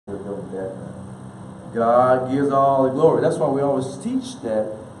with that. God gives all the glory. That's why we always teach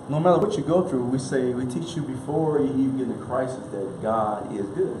that no matter what you go through, we teach you before you even get into crisis that God is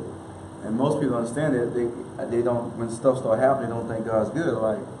good. And most people understand that they don't, when stuff start happening, they don't think God's good.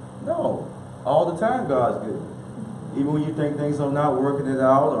 Like, no, all the time God's good. Even when you think things are not working it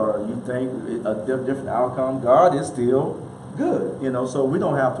out, or you think a different outcome, God is still good. So we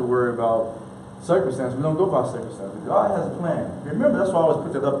don't have to worry about circumstances. We don't go by circumstances. God has a plan. Remember, that's why I always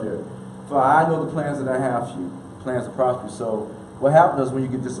put that up there. For I know the plans that I have for you, plans to prosper you. So what happens is when you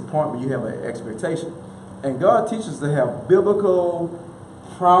get disappointment, you have an expectation. And God teaches us to have biblical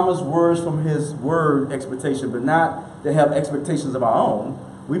promised words from His Word expectation, but not to have expectations of our own.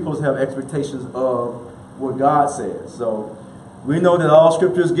 We're supposed to have expectations of what God says. So we know that all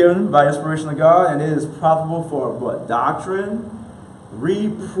Scripture is given by inspiration of God, and it is profitable for what? Doctrine,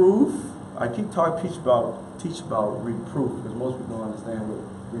 reproof. I keep teach about reproof, because most people don't understand what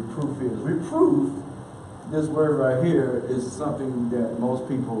reproof is. Reproof, this word right here, is something that most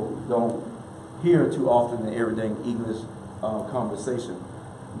people don't hear too often in everyday English conversation.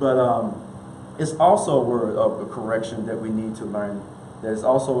 But it's also a word of correction that we need to learn. There's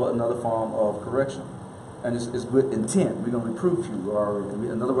also another form of correction. And it's with intent. We're going to reproof you. Or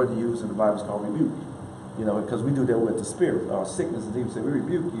another word to use in the Bible is called rebuke. Because we do that with the spirit. Our sickness and demons say, we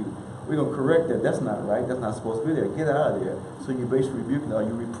rebuke you. We're going to correct that. That's not right. That's not supposed to be there. Get out of there. So you're basically rebuking it, or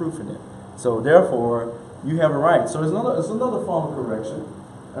you're reproofing it. So therefore, you have a right. So it's another form of correction.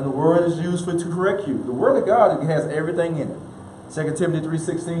 And the word is used to correct you. The word of God has everything in it. 2 Timothy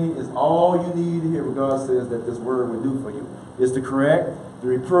 3:16 is all you need to hear what God says that this word will do for you. Is to correct, the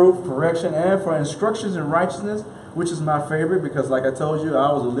reproof, correction, and for instructions in righteousness, which is my favorite because, like I told you,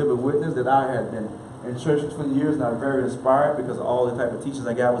 I was a living witness that I had been in church for 20 years and I'm very inspired because all the type of teachings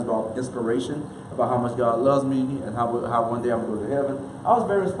I got was about inspiration, about how much God loves me and how one day I'm going to go to heaven. I was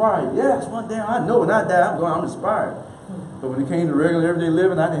very inspired. Yes, one day I know when I die I'm inspired. But when it came to regular everyday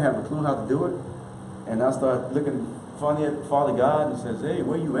living, I didn't have a clue how to do it. And I started looking funny at Father God and says, hey,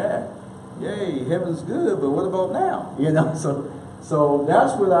 where you at? Yay, heaven's good, but what about now? So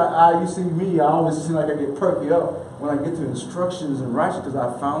that's what you see me, I always seem like I get perky up when I get to instructions and righteousness,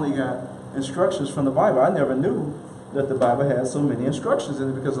 because I finally got instructions from the Bible. I never knew that the Bible had so many instructions in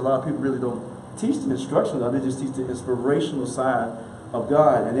it, because a lot of people really don't teach the instructions, they just teach the inspirational side of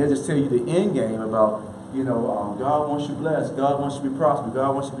God, and they just tell you the end game about, God wants you blessed, God wants you to be prosperous,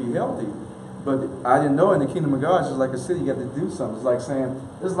 God wants you to be healthy. But I didn't know in the kingdom of God, it's just like a city, you got to do something. It's like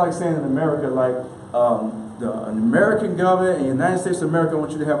saying in America, like an American government and the United States of America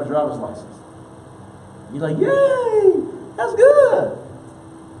want you to have a driver's license. You're like, yay, that's good.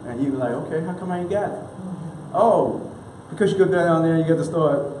 And you're like, okay, how come I ain't got it? Oh, because you go down there and you got to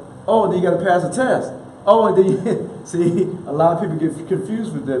start, then you got to pass a test. And then you, see, a lot of people get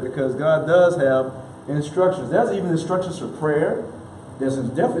confused with that because God does have instructions. There's even instructions for prayer. There's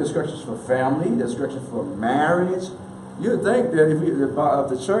definitely instructions for family. There's instructions for marriage. You'd think that if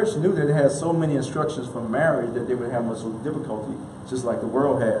the church knew that it has so many instructions for marriage that they would have much difficulty, just like the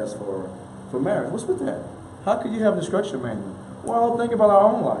world has for marriage. What's with that? How could you have an instruction manual? Well, think about our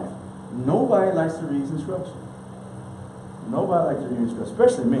own life. Nobody likes to read instructions. Nobody likes to read instructions,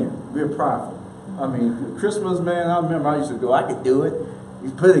 especially men. We're prideful. I mean, Christmas, man, I remember I used to go, I could do it.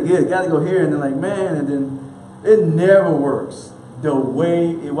 He's pretty good. Got to go here. And then like, man, and then it never works the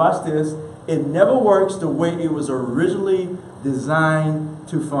way, watch this, it never works the way it was originally designed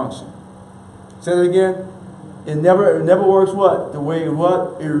to function. Say that again. It never works what? The way it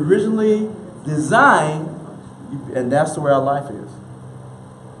originally designed, and that's the way our life is.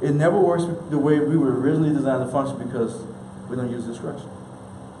 It never works the way we were originally designed to function because we don't use instruction.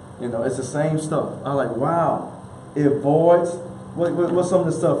 It's the same stuff. I'm like, wow, it avoids what's some of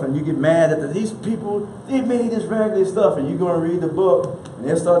the stuff, and you get mad at these people, they made this regular stuff, and you go and read the book, and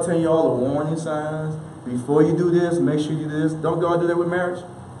they'll start telling you all the warning signs. Before you do this, make sure you do this. Don't God do that with marriage?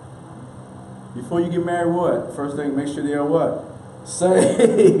 Before you get married, what? First thing, make sure they are what?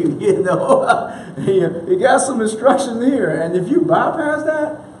 Saved. You got some instructions here, and if you bypass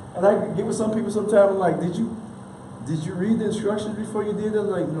that, and I get with some people sometimes, I'm like, did you read the instructions before you did it?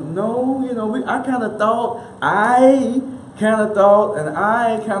 Like, no, I kind of thought, and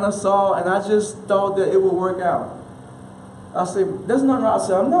I kind of saw, and I just thought that it would work out. I say, there's nothing wrong. I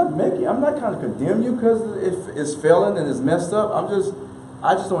say, I'm not kind of condemning you because it's failing and it's messed up. I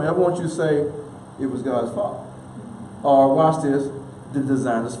just don't ever want you to say it was God's fault. Or watch this, the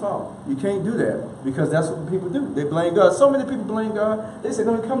designer's fault. You can't do that because that's what people do. They blame God. So many people blame God. They say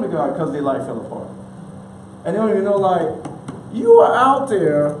don't come to God because their life fell apart. And they don't even know, like, you are out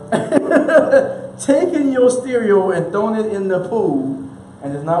there taking your stereo and throwing it in the pool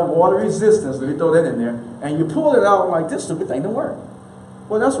and it's not water resistance, let me throw that in there, and you pull it out like this stupid thing don't work.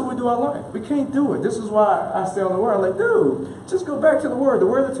 Well, that's what we do our life. We can't do it. This is why I stay on the word. I'm like, dude, just go back to the word. The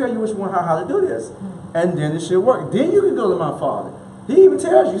word will tell you which one, how to do this. And then it should work. Then you can go to my Father. He even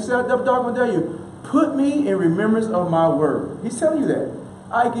tells you, he said, the dog will tell you, put me in remembrance of my word. He's telling you that.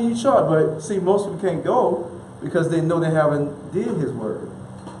 I give you charge. But see, most people can't go because they know they haven't did his word.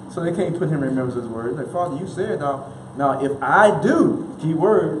 So they can't put him in remembrance of his word. Like, Father, you said now if I do, key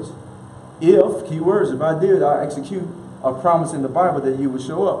words, if I did, I execute a promise in the Bible that you would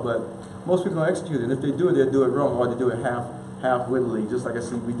show up, but most people don't execute it. And if they do it, they'll do it wrong, or they do it half-wittedly. Just like I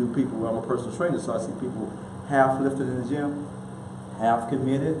see we do people. I'm a personal trainer, so I see people half lifted in the gym, half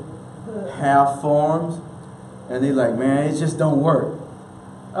committed, half forms, and they like, man, it just don't work.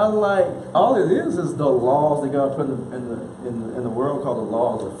 I'm like, all it is the laws that God put in the world called the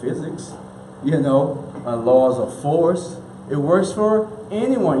laws of physics, laws of force. It works for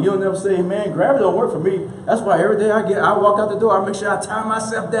anyone. You'll never say, man, gravity don't work for me. That's why every day I walk out the door, I make sure I tie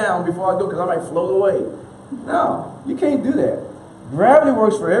myself down before I go because I might float away. No, you can't do that. Gravity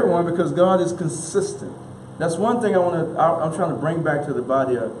works for everyone because God is consistent. That's one thing I'm trying to bring back to the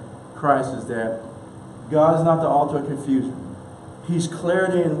body of Christ is that God is not the author of confusion. He's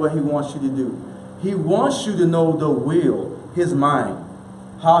clarity in what he wants you to do. He wants you to know the will, his mind,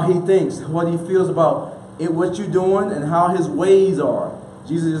 how he thinks, what he feels about what you're doing and how his ways are.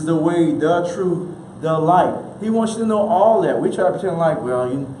 Jesus is the way, the truth, the light. He wants you to know all that. We try to pretend like, well,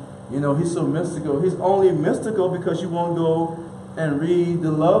 he's so mystical. He's only mystical because you won't go and read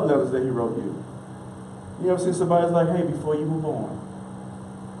the love letters that he wrote you. You ever see somebody's like, hey, before you were born,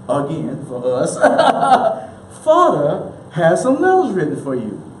 again, for us, Father has some letters written for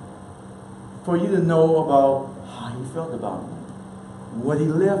you to know about how he felt about you, what he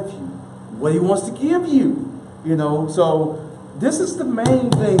left you, what he wants to give you, So this is the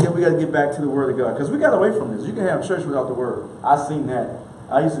main thing that we got to get back to the Word of God, because we got away from this. You can have church without the Word. I've seen that.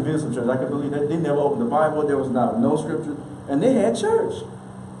 I used to visit some churches. I can believe that they never opened the Bible. There was no scripture, and they had church.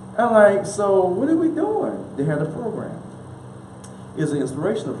 I'm like, so what are we doing? They had a program. It's an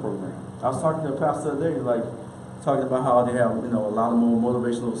inspirational program. I was talking to a pastor the other day, talking about how they have, a lot of more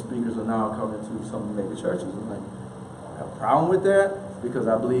motivational speakers are now coming to some of the mega churches. I'm like, I have a problem with that. Because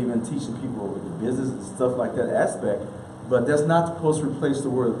I believe in teaching people the business and stuff like that aspect. But that's not supposed to replace the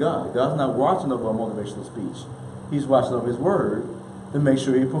Word of God. God's not watching over a motivational speech. He's watching over his Word to make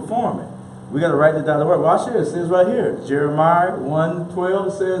sure he perform it. We got to write it down the Word. Watch here. It says right here. Jeremiah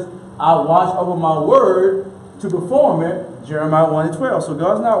 1:12 says, I watch over my Word to perform it. Jeremiah 1:12. So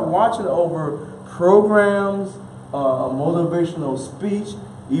God's not watching over programs, motivational speech.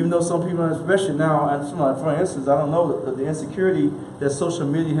 Even though some people, especially now, for instance, I don't know, the insecurity that social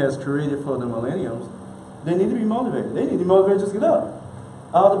media has created for the millennials, they need to be motivated. They need to be motivated just get up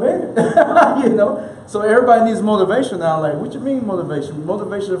out of the bed. So everybody needs motivation now. Like, what you mean motivation?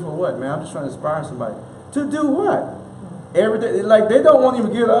 Motivation for what, man? I'm just trying to inspire somebody. To do what? Every day. Like, they don't want to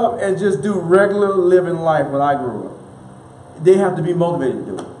even get up and just do regular living life when I grew up. They have to be motivated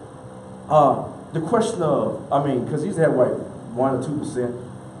to do it. The question of, because you used to have 1 or 2%.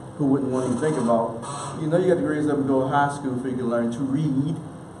 Who wouldn't want to think about, you got to grades up and go to high school for you can learn to read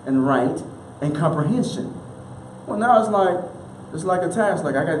and write and comprehension. Well, now it's like a task,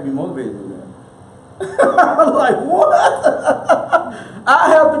 like I got to be motivated to do that. I'm like, what? I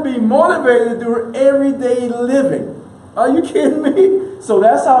have to be motivated to do everyday living. Are you kidding me? So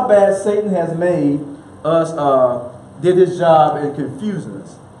that's how bad Satan has made us, did his job in confusing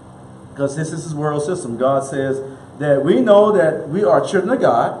us. Because this is his world system. God says that we know that we are children of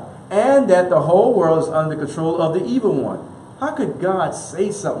God, and that the whole world is under control of the evil one. How could God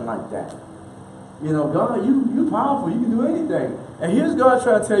say something like that? God, you powerful, you can do anything. And here's God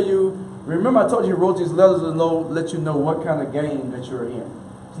trying to tell you, remember I told you he wrote these letters to let you know what kind of game that you're in.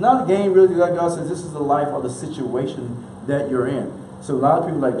 It's not a game really like God says, this is the life or the situation that you're in. So a lot of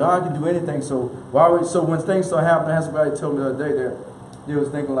people are like, God can do anything, so when things start happening, I had somebody tell me the other day that they was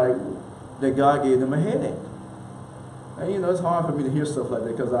thinking like that God gave them a headache. And, it's hard for me to hear stuff like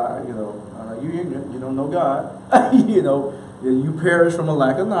that because you're ignorant. You don't know God. You perish from a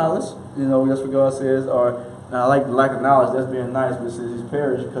lack of knowledge. That's what God says. Or I like the lack of knowledge. That's being nice, but it says you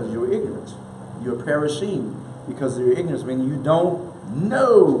perish because of your ignorance. You're perishing because of your ignorance, meaning you don't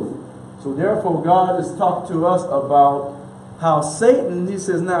know. So therefore, God is talking to us about how Satan. He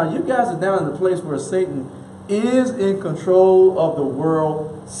says, now you guys are down in the place where Satan is in control of the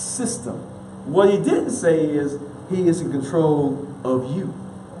world system. What he didn't say is he is in control of you.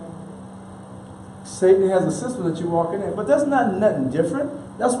 Satan has a system that you walk in, but that's not nothing different.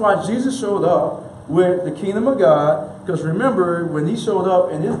 That's why Jesus showed up with the kingdom of God Because remember, when he showed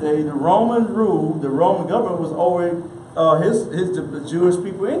up in his day, the Roman rule, the Roman government was over the Jewish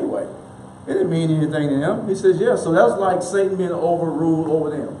people anyway. It didn't mean anything to him. He says, yeah, so that's like Satan being overruled over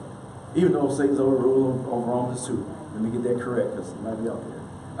them. Even though Satan's overruled over Romans too. Let me get that correct, because it might be out there.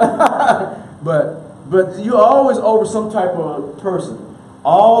 but you're always over some type of person.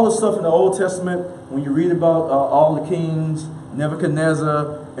 All the stuff in the Old Testament, when you read about all the kings,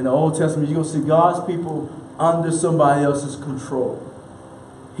 Nebuchadnezzar, in the Old Testament, you're going to see God's people under somebody else's control.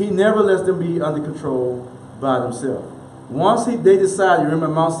 He never lets them be under control by themselves. Once they decided, remember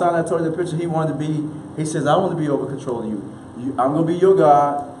Mount Sinai, I told you the picture, he says, I want to be over control of you. I'm going to be your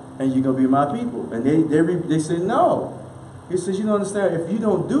God, and you're going to be my people. And they said, no. He says, you don't understand, if you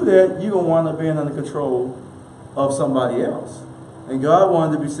don't do that, you're going to wind up being under control of somebody else. And God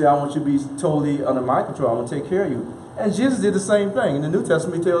wanted to say, I want you to be totally under my control. I want to take care of you. And Jesus did the same thing. In the New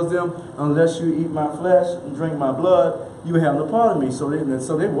Testament, he tells them, unless you eat my flesh and drink my blood, you have no part of me. So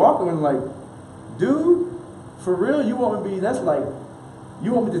they walk around like, dude, for real, you want me to be, that's like,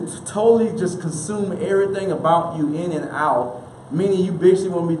 you want me to totally just consume everything about you in and out, meaning you basically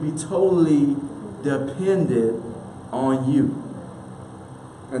want me to be totally dependent on you.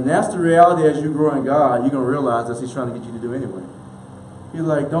 And that's the reality as you grow in God, you're going to realize that he's trying to get you to do anyway. He's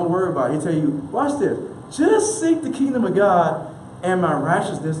like, don't worry about it. He'll tell you, watch this. Just seek the kingdom of God and my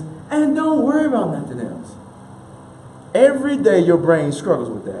righteousness, and don't worry about nothing else. Every day your brain struggles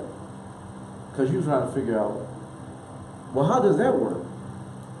with that. Because you're trying to figure out, well, how does that work?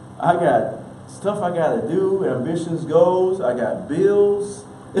 I got stuff I got to do, ambitions, goals, I got bills,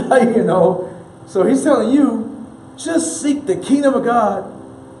 you know. So he's telling you, just seek the kingdom of God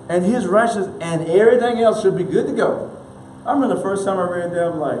and his righteousness, and everything else should be good to go. I remember the first time I read that,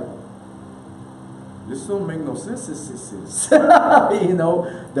 I'm like, this don't make no sense. You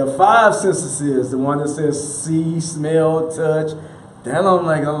know, the 5 senses, the one that says see, smell, touch. Then I'm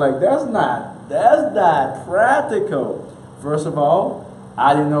like, that's not practical. First of all,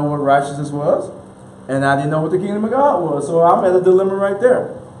 I didn't know what righteousness was, and I didn't know what the kingdom of God was. So I'm at a dilemma right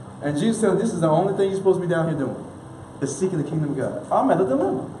there. And Jesus said, this is the only thing you're supposed to be down here doing, is seeking the kingdom of God. I'm at a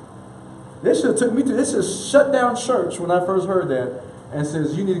dilemma. They should have took me to, this is shut down church when I first heard that, and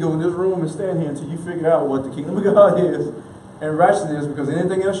says, you need to go in this room and stand here until you figure out what the kingdom of God is and righteousness is, because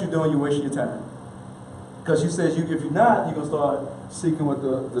anything else you're doing, you're wasting your time. Because he says, if you're not, you're going to start seeking with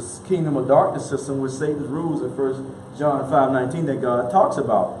the kingdom of darkness system with Satan's rules in 1 John 5:19 that God talks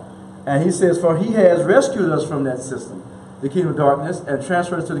about. And he says, for he has rescued us from that system, the kingdom of darkness, and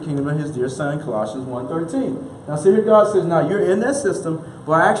transferred us to the kingdom of his dear son, Colossians 1:13. Now see here God says, now you're in that system,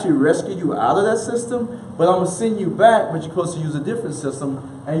 but I actually rescued you out of that system, but I'm going to send you back, but you're supposed to use a different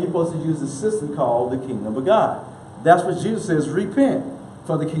system, and you're supposed to use the system called the kingdom of God. That's what Jesus says, repent,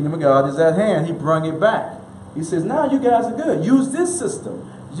 for the kingdom of God is at hand. He brought it back. He says, now you guys are good. Use this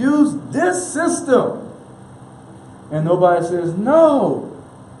system. Use this system. And nobody says, no.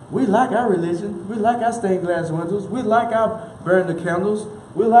 We like our religion. We like our stained glass windows. We like our burning the candles.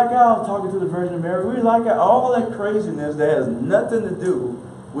 We like our talking to the Virgin Mary. We like all that craziness that has nothing to do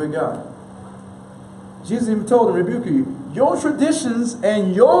with God. Jesus even told them, rebuke you, your traditions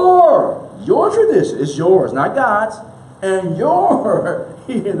and your tradition is yours, not God's, and your,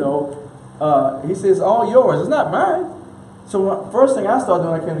 he says all yours. It's not mine. So first thing I started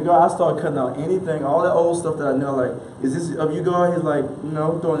doing when I came to God, I started cutting out anything, all that old stuff that I know, like, is this of you, God? He's like,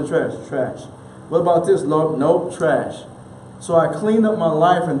 no, throw in the trash. Trash. What about this, Lord? Nope, trash. So I cleaned up my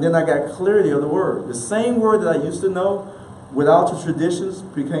life, and then I got clarity of the word. The same word that I used to know, without the traditions,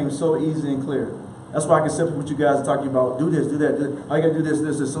 became so easy and clear. That's why I can accept what you guys are talking about. Do this, do that, do that. I got to do this.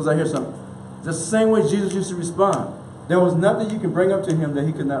 As soon as I hear something. It's the same way Jesus used to respond. There was nothing you could bring up to him that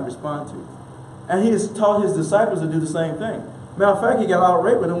he could not respond to. And he has taught his disciples to do the same thing. Matter of fact, he got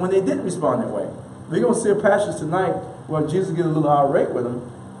irate with them when they didn't respond that way. We're going to see a passage tonight where Jesus gets a little irate with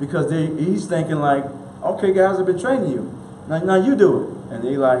them because he's thinking like, okay, guys, I've been training you. Now you do it. And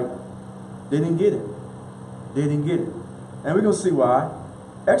they didn't get it. They didn't get it. And we're going to see why.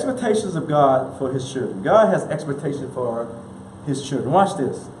 Expectations of God for his children. God has expectations for his children. Watch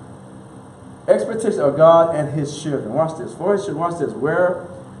this. Expectations of God and his children. Watch this. For his children, watch this. Where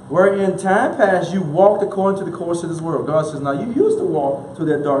in time past you walked according to the course of this world. God says, now you used to walk to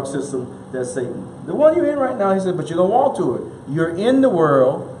that dark system, that's Satan. The one you're in right now, he said, but you don't walk to it. You're in the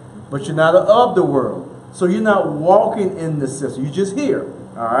world, but you're not of the world. So you're not walking in the system. You're just here.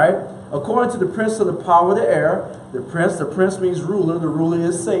 All right? According to the prince of the power of the air, the prince means ruler. The ruler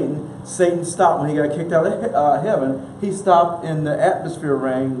is Satan. Satan stopped when he got kicked out of heaven. He stopped in the atmosphere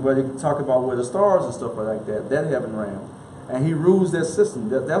realm where they talk about where the stars and stuff like that heaven realm. And he rules that system.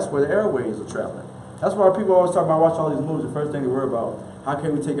 That's where the airways are traveling. That's why people always talk about watch all these movies. The first thing they worry about, how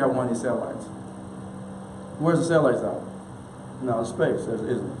can we take out one of these satellites? Where's the satellites out? No, space, isn't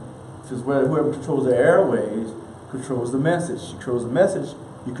it? Because whoever controls the airways controls the message. You control the message,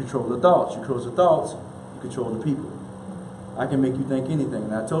 you control the thoughts. You control the thoughts, you control the people. I can make you think anything.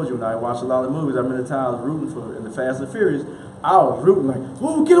 And I told you when I watched a lot of movies, I remember the time I was rooting for in the Fast and Furious. I was rooting like,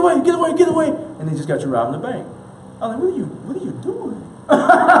 "Whoa, get away, get away, get away!" And they just got you robbing the bank. I was like, "What are you doing?"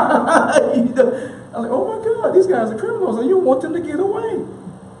 You know, I was like, "Oh my God, these guys are criminals, and you want them to get away,"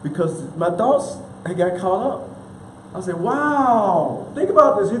 because my thoughts had got caught up. I said, "Wow, think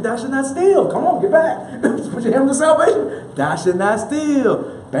about this. Thou should not steal. Come on, get back. Put your hand to salvation. Thou should not steal.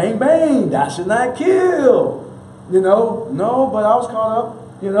 Bang, bang. Thou should not kill." You know, no, but I was caught up.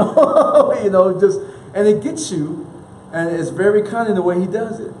 You know, and it gets you, and it's very cunning the way he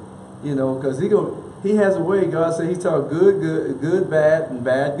does it. You know, because he has a way. God said He taught good, bad, and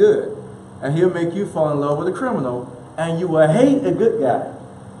bad, good, and He'll make you fall in love with a criminal, and you will hate a good guy.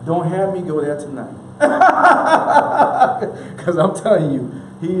 Don't have me go there tonight. Because I'm telling you,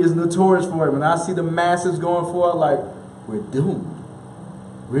 he is notorious for it. When I see the masses going for it, like, we're doomed.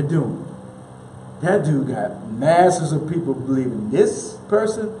 We're doomed. That dude got masses of people believing this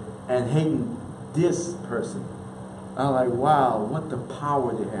person and hating this person. I'm like, wow, what the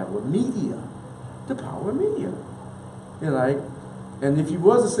power they have with media. The power of media. You know, like, and if you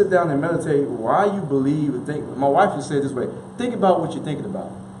was to sit down and meditate why you believe and think, my wife would say it this way, think about what you're thinking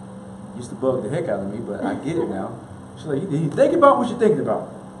about. Used to bug the heck out of me, but I get it now. She's like, you think about what you're thinking about.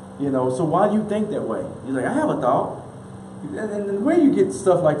 You know, so why do you think that way? You're like, I have a thought. And the way you get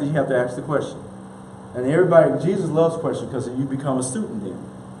stuff like this, you have to ask the question. And everybody, Jesus loves questions because you become a student then.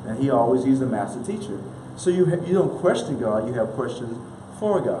 And He always is a master teacher. So you don't question God, you have questions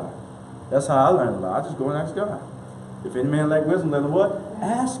for God. That's how I learned a lot. I just go and ask God. If any man lack wisdom, let him what?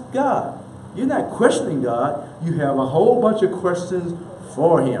 Ask God. You're not questioning God. You have a whole bunch of questions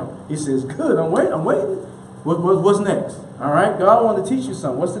for Him. He says, good, I'm waiting. What's next? All right? God wants to teach you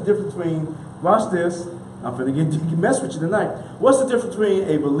something. What's the difference between, watch this, I'm going to mess with you tonight. What's the difference between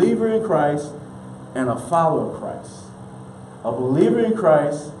a believer in Christ and a follower of Christ? A believer in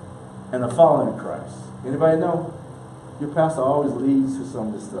Christ and a follower in Christ. Anybody know? Your pastor always leads to some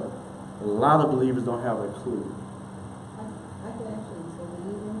of this stuff. A lot of believers don't have a clue. I can actually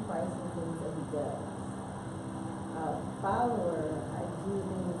believe in Christ and things that He does. Follower, I do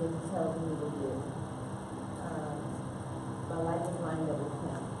things that He tells me to do. My life is lined up with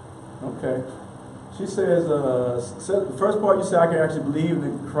Him. Okay. She says, the first part you said, I can actually believe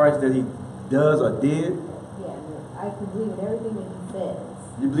in Christ that He does or did. Yeah, I can believe in everything that He says.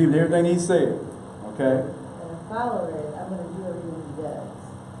 You believe in everything He said. Okay. And a follower is, I'm going to do everything He does.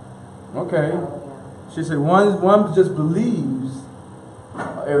 Okay. She said one just believes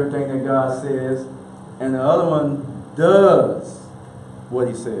everything that God says, and the other one does what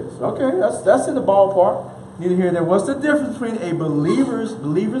He says. Okay, that's in the ballpark. You need to hear that. What's the difference between a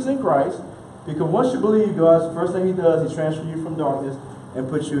believers in Christ? Because once you believe God, the first thing He does, He transfers you from darkness and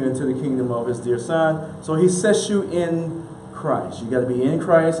puts you into the kingdom of His dear Son. So He sets you in Christ. You got to be in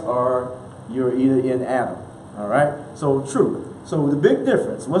Christ, or you're either in Adam. All right. So true. So the big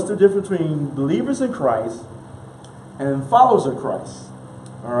difference. What's the difference between believers in Christ and followers of Christ?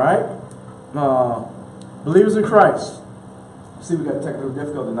 All right. Believers in Christ. See, we got technical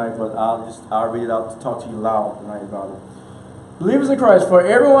difficulty tonight, but I'll read it out to talk to you loud tonight about it. Believers in Christ, for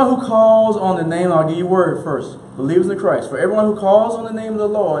everyone who calls on the name, I'll give you a word first. Believers in Christ, for everyone who calls on the name of the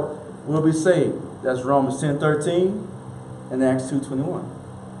Lord will be saved. That's Romans 10:13 and Acts 2:21.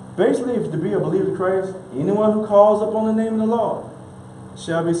 Basically, if to be a believer in Christ, anyone who calls upon the name of the Lord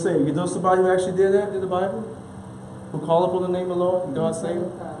shall be saved. You know somebody who actually did that in the Bible? Who called upon the name of the Lord and God saved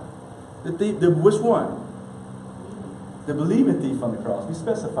him? The thief, which one? The believing thief on the cross. We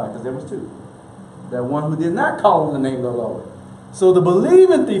specified because there was two. That one who did not call on the name of the Lord. So the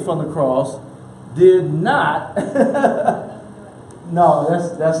believing thief on the cross did not. No,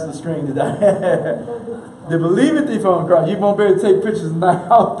 that's the screen that I had. The believing thief on the cross. You won't be able to take pictures tonight, I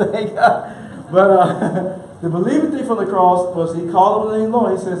don't think. But the believing thief on the cross was he called on the name of the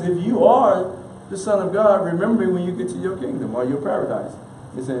Lord. He says, if you are the Son of God, remember me when you get to your kingdom or your paradise.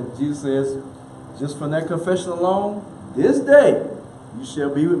 He said, Jesus says, just from that confession alone, this day you shall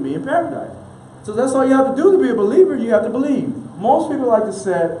be with me in paradise. So that's all you have to do to be a believer. You have to believe. Most people like to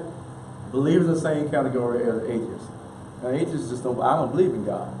set believers in the same category as atheists. Now, atheists just don't, I don't believe in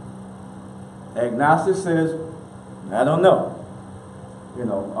God. Agnostic says, I don't know. You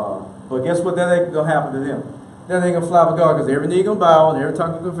know, but guess what? That ain't going to happen to them. That ain't going to fly with God because every knee going to bow and every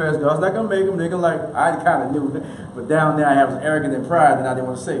tongue going to confess. God's not going to make them. They're going to like, I kind of knew it. But down there I have some arrogance and pride and I didn't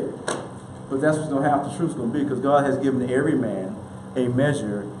want to say it. But that's what's going to have the truth's going to be, because God has given every man a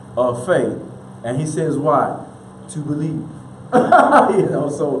measure of faith. And he says why? To believe.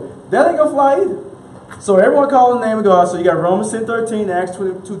 So that ain't going to fly either. So everyone call the name of God. So you got Romans 10:13, Acts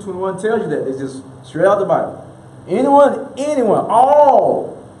 22:21 tells you that. It's just straight out the Bible. Anyone,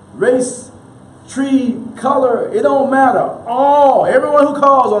 all, race, tree, color, it don't matter. Everyone who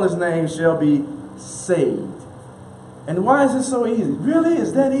calls on his name shall be saved. And why is it so easy? Really?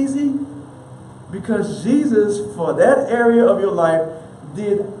 Is that easy? Because Jesus, for that area of your life,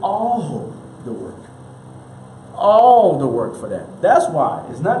 did all the work. All the work for that. That's why.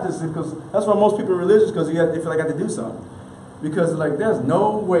 It's not just because, that's why most people are religious, because they feel like I have to do something. Because like there's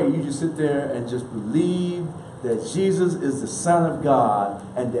no way you just sit there and just believe that Jesus is the Son of God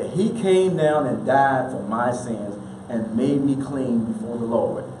and that he came down and died for my sins and made me clean before the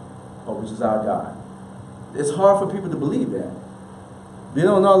Lord, which is our God. It's hard for people to believe that. They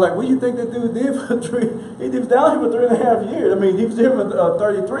don't know, like, what do you think that dude did for he was down here for 3.5 years. I mean, he was here for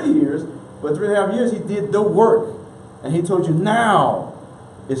 33 years, but 3.5 years he did the work. And he told you, now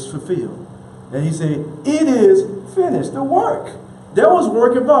it's fulfilled. And he said, it is finished, the work. There was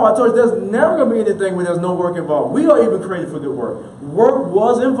work involved. I told you there's never going to be anything where there's no work involved. We are even created for good work. Work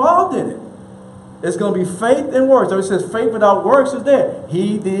was involved in it. It's going to be faith and works. So it says faith without works is dead.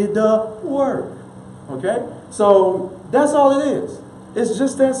 He did the work. Okay? So that's all it is. It's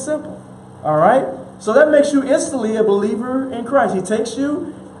just that simple. All right? So that makes you instantly a believer in Christ. He takes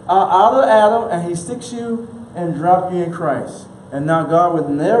you out of Adam and he sticks you and drops you in Christ. And now God would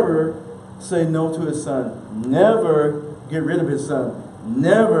never say no to his son. Never get rid of his son.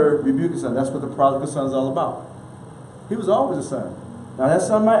 Never rebuke his son. That's what the prodigal son is all about. He was always a son. Now that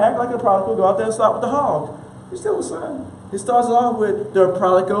son might act like a prodigal, go out there and start with the hog. He's still a son. He starts off with the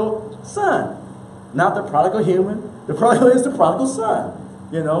prodigal son. Not the prodigal human. The prodigal is the prodigal son.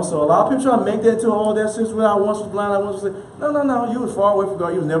 You know, so a lot of people try to make that into all that since when I once was blind, I once was sick. No. You was far away from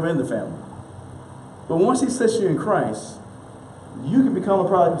God. You was never in the family. But once he sets you in Christ, you can become a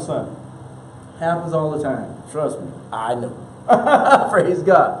prodigal son. Happens all the time. Trust me. I know. Praise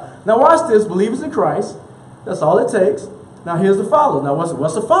God. Now watch this. Believers in Christ. That's all it takes. Now here's the follower. Now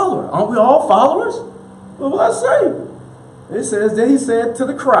what's a follower? Aren't we all followers? Well, let's say. It says, then he said to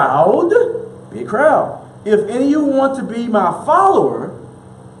the crowd, big crowd, if any of you want to be my follower,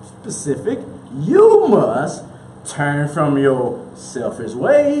 specific, you must turn from your selfish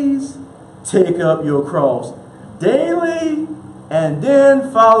ways, take up your cross daily, and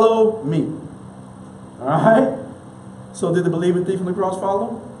then follow me. All right? So did the believing thief on the cross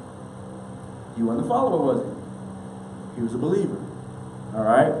follow? He wasn't a follower, was he? He was a believer. All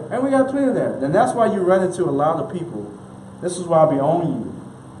right? And we got plenty of that. And that's why you run into a lot of people. This is why I be on you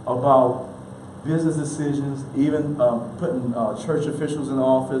about business decisions, even putting church officials in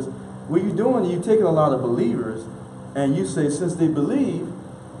office. What you're doing, you're taking a lot of believers, and you say, since they believe,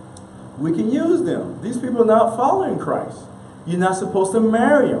 we can use them. These people are not following Christ. You're not supposed to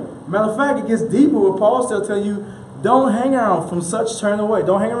marry them. Matter of fact, it gets deeper where Paul still telling you, don't hang around from such turn away.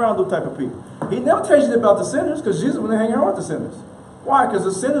 Don't hang around those type of people. He never tells you about the sinners, because Jesus wouldn't hang around with the sinners. Why? Because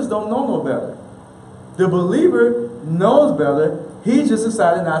the sinners don't know no better. The believer knows better. He just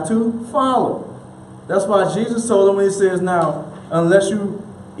decided not to follow. That's why Jesus told him when he says, now, unless you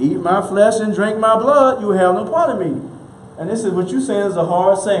eat my flesh and drink my blood, you will have no part of me. And this is what you're saying is a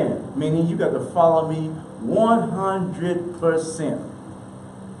hard saying, meaning you got to follow me 100%.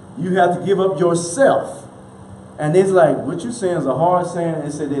 You have to give up yourself. And it's like, what you're saying is a hard saying.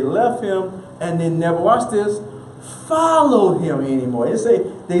 And say they left him and they never, watch this, followed him anymore. They say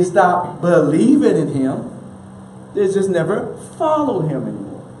they stopped believing in him. They just never followed him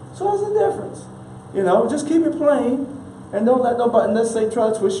anymore. So what's the difference? You know, just keep it plain. And don't let nobody, let's say,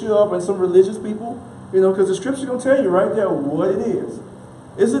 try to twist you up and some religious people. You know, because the scripture's going to tell you right there what it is.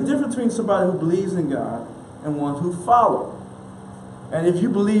 It's the difference between somebody who believes in God and one who follows. And if you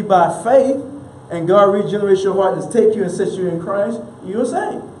believe by faith and God regenerates your heart and takes you and sets you in Christ, you're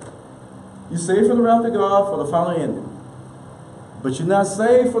saved. You're saved from the wrath of God for the final ending. But you're not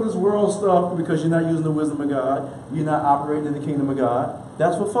saved for this world stuff because you're not using the wisdom of God. You're not operating in the kingdom of God.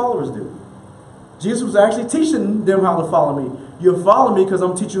 That's what followers do. Jesus was actually teaching them how to follow me. You'll follow me because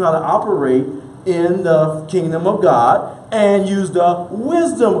I'm teaching you how to operate in the kingdom of God and use the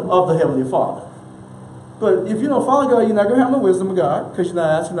wisdom of the Heavenly Father. But if you don't follow God, you're not going to have no wisdom of God because you're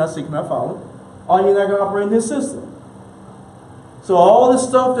not asking, not seeking, not following. Or you're not going to operate in His system. So all the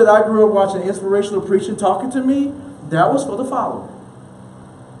stuff that I grew up watching, inspirational preaching, talking to me, that was for the follower.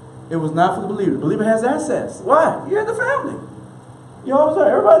 It was not for the believer. The believer has access. Why? You're in the family. You know what I'm saying?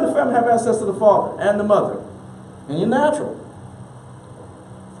 Everybody in the family have access to the father and the mother. And you're natural.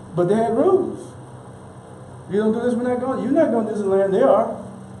 But they had rules. You don't do this, we're not going. You're not going to Disneyland. They are.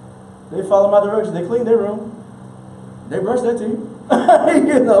 They follow my directions. They clean their room. They brush their teeth.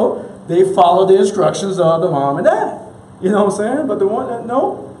 You know, they follow the instructions of the mom and dad. You know what I'm saying? But the one that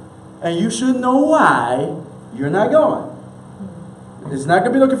no, and you should know why you're not going. It's not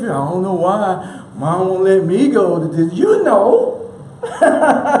gonna be no confusion. I don't know why mom won't let me go to this. You know.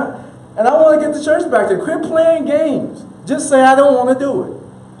 And I want to get the church back there. Quit playing games. Just say I don't want to do it.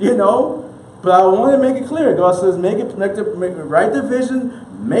 You know. But I want to make it clear. God says, write the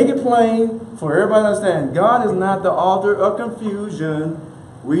vision, make it plain for everybody to understand. God is not the author of confusion.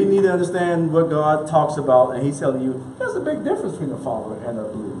 We need to understand what God talks about, and He's telling you there's a big difference between a follower and a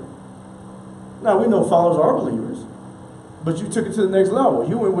believer. Now, we know followers are believers, but you took it to the next level.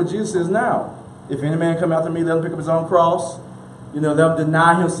 You went what Jesus says now. If any man come after me, let him pick up his own cross. You know, let him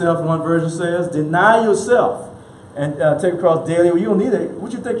deny himself, one version says. Deny yourself and take a cross daily. Well, you don't need it.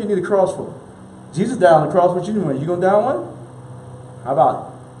 What do you think you need a cross for? Jesus died on the cross. What you doing? You going to die on one? How about it?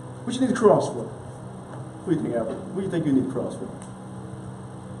 What you need a cross for? What do you think, Albert? What do you think you need a cross for?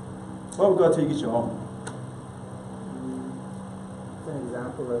 Why would God tell you to get your own? It's an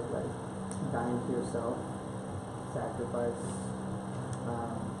example of like dying to yourself, sacrifice,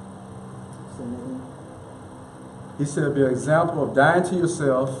 submitting. He said it'd be an example of dying to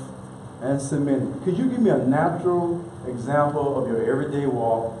yourself and submitting. Could you give me a natural example of your everyday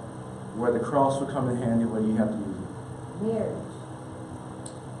walk where the cross will come in handy when you have to use it? Marriage.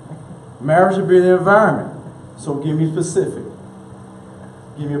 Marriage would be the environment. So give me specific.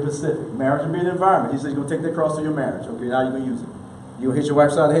 Give me a specific. Marriage would be the environment. He said you're going to take that cross to your marriage. Okay, now you're going to use it. You going to hit your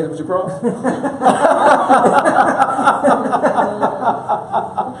wife's side of the head with your cross?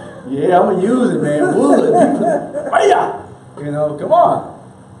 Yeah, I'm going to use it, man. Wood. You know, come on.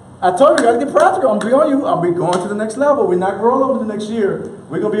 I told you, you got to get practical. I'm going to be on you. I'll be going to the next level. We're not growing over the next year.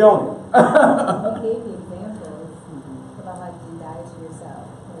 We're going to be on it. He gave you examples about how you die to yourself.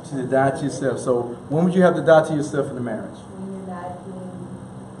 She said, die to yourself. So when would you have to die to yourself in the marriage? When you're not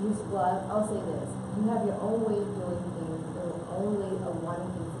being used, well, I'll say this. You have your own way of doing things, your own way of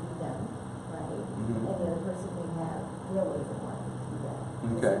wanting things to be done, right? Mm-hmm. And the other person may have their ways of wanting things to be done.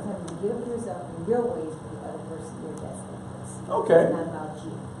 Okay. And sometimes you give up yourself in your ways for the other person, your best interest. Okay. It's not about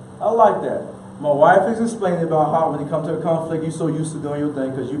you. I like that. My wife is explaining about how when you come to a conflict, you're so used to doing your thing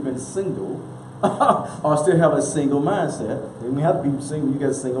because you've been single or still have a single mindset. You don't have to be single, you got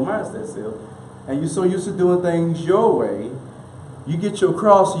a single mindset still. And you're so used to doing things your way, you get your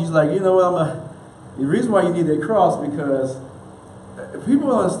cross, and you're like, you know what, the reason why you need that cross because people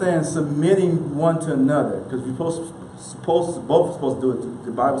don't understand submitting one to another because we're both supposed to do it.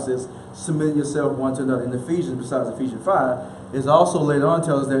 The Bible says submit yourself one to another. In Ephesians, besides Ephesians 5, is also later on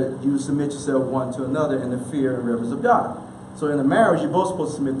tells us that you submit yourself one to another in the fear and reverence of God. So in a marriage, you're both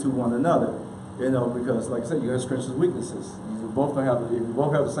supposed to submit to one another, you know, because like I said, you have strengths and weaknesses. You both gonna have, if you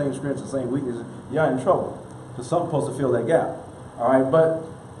both have the same strengths and same weaknesses, you're in trouble. So someone's supposed to fill that gap. All right, but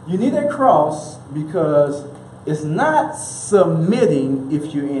you need that cross because it's not submitting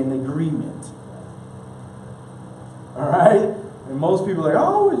if you're in agreement. All right, and most people are like,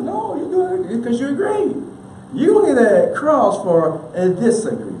 oh no, you're doing it because you agree. You need a cross for a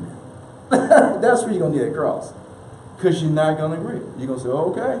disagreement. That's where you're going to need a cross. Because you're not going to agree. You're going to say,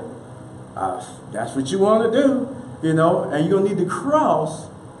 okay, that's what you want to do. You know, and you're going to need the cross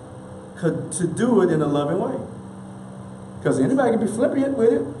to do it in a loving way. Because anybody can be flippant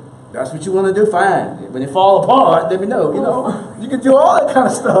with it. That's what you want to do, fine. When it fall apart, let me know. You know, you can do all that kind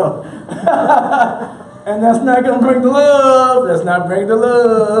of stuff. And that's not going to bring the love. That's not bring the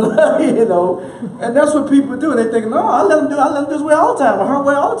love. You know. And that's what people do. They think, no, I let them do this way all the time. I her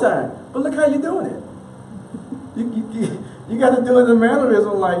way all the time. But look how you're doing it. You got to do it in a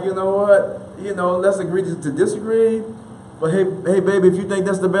mannerism like, you know what? You know, let's agree to disagree. But hey, baby, if you think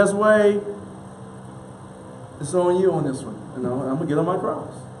that's the best way, it's on you on this one. You know, I'm going to get on my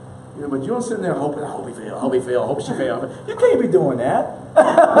cross. You know, but you don't sit there hoping, I hope he fail, I hope he fail, I hope she fail. You can't be doing that.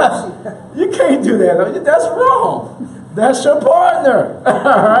 You can't do that. That's wrong. That's your partner.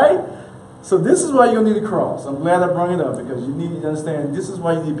 All right? So this is why you're going to need a cross. I'm glad I brought it up because you need to understand this is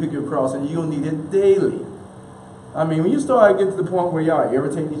why you need to pick your cross and you're going to need it daily. I mean, when you start getting to the point where y'all are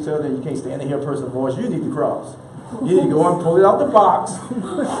irritating each other and you can't stand to hear a person's voice, you need the cross. You need to go and pull it out the box,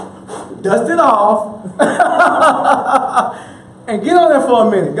 dust it off, and get on there for a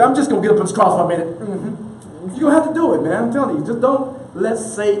minute. I'm just going to get up on this cross for a minute. You don't have to do it, man. I'm telling you. Just don't let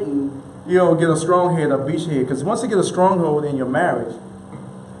Satan, you know, get a strong head or beat your head. Because once you get a stronghold in your marriage,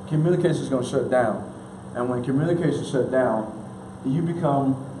 communication is going to shut down. And when communication shuts down, you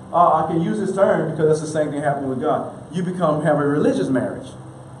become, I can use this term because that's the same thing happening with God. You have a religious marriage.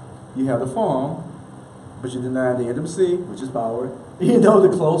 You have the form, but you deny the intimacy, which is power. You know, the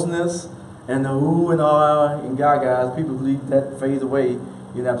closeness and the ooh and ah and gagas. People leave that phase away,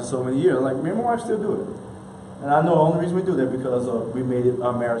 after so many years. Like, me and my wife still do it. And I know the only reason we do that because we made it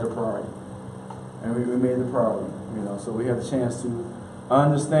our marriage a priority. And we made it a priority, So we have the chance to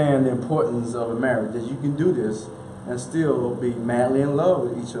understand the importance of a marriage, that you can do this and still be madly in love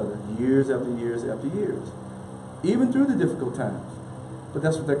with each other years after years after years, even through the difficult times. But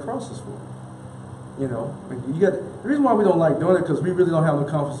that's what that cross is for. You got the reason why we don't like doing it, because we really don't have no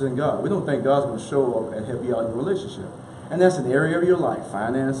confidence in God. We don't think God's going to show up and help you out in your relationship. And that's an area of your life: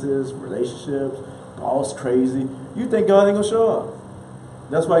 finances, relationships, boss crazy. You think God ain't going to show up.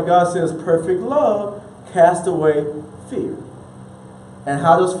 That's why God says perfect love casts away fear. And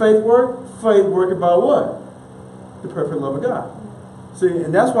how does faith work? Faith works about what? The perfect love of God. See,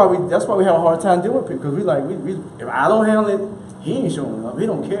 and that's why we have a hard time dealing with people, because if I don't handle it, he ain't showing up. He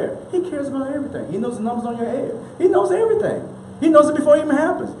don't care. He cares about everything. He knows the numbers on your head. He knows everything. He knows it before it even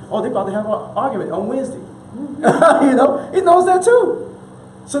happens. Oh, they're about to have an argument on Wednesday. He knows that too.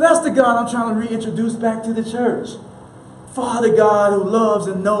 So that's the God I'm trying to reintroduce back to the church. Father God, who loves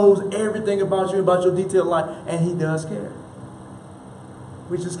and knows everything about you, about your detailed life, and he does care.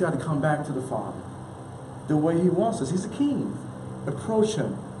 We just got to come back to the Father the way he wants us. He's a king. Approach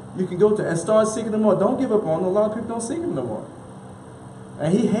him. You can go to and start seeking him more. Don't give up on him. A lot of people don't seek him no more.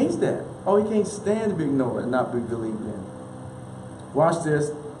 And he hates that. Oh, he can't stand to be ignored and not be believed in. Watch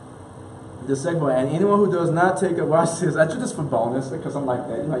this. The second one. And anyone who does not take it, watch this. I do this for bonus, because I'm like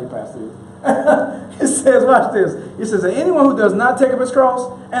that. You know how your pastor is. It says, watch this. It says, and anyone who does not take up his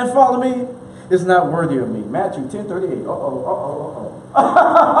cross and follow me is not worthy of me. Matthew 10:38.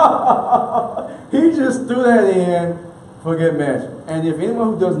 He just threw that in for good measure. And if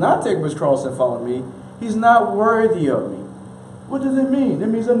anyone who does not take up his cross and follow me, he's not worthy of me. What does it mean? That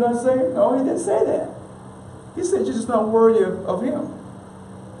means I'm not saved? No, he didn't say that. He said you're just not worthy of him,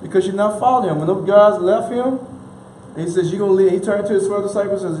 because you're not following him. When those guys left him, he says, you're going to leave. He turned to his 12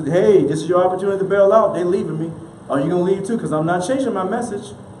 disciples and said, hey, this is your opportunity to bail out. They're leaving me. Are you going to leave too? Because I'm not changing my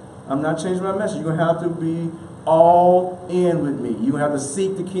message. I'm not changing my message. You're going to have to be all in with me. You're going to have to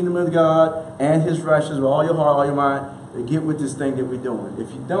seek the kingdom of God and his righteousness with all your heart, all your mind, to get with this thing that we're doing.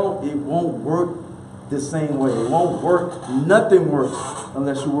 If you don't, it won't work the same way. It won't work. Nothing works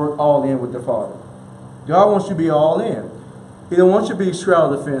unless you work all in with the Father. God wants you to be all in. He don't want you to be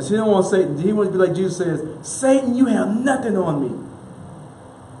shrouded of fence. He don't want Satan. He wants to be like Jesus says, Satan, you have nothing on me.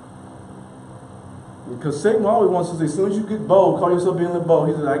 Because Satan always wants to say, as soon as you get bold, call yourself being a little bold,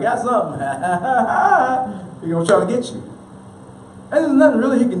 he says, I got something. He's going to try to get you. And there's nothing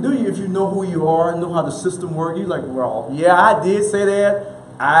really he can do if you know who you are and know how the system works. You're like, well, yeah, I did say that.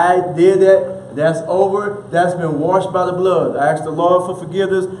 I did that. That's over. That's been washed by the blood. I asked the Lord for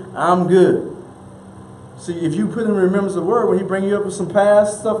forgiveness. I'm good. See, if you put him in remembrance of the word, when he bring you up with some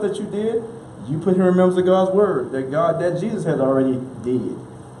past stuff that you did, you put him in remembrance of God's word that Jesus has already did.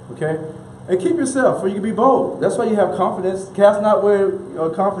 Okay? And keep yourself, for you can be bold. That's why you have confidence. Cast not away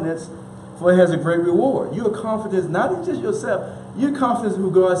your confidence, for it has a great reward. You are confident not in just yourself. You're confident in who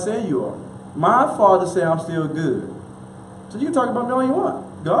God said you are. My Father said I'm still good. So you can talk about me all you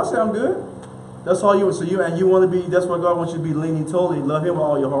want. God said I'm good. That's all you want. So you want to be. That's why God wants you to be leaning totally. Love him with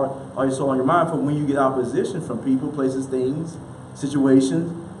all your heart, all your soul, all your mind. For when you get opposition from people, places, things,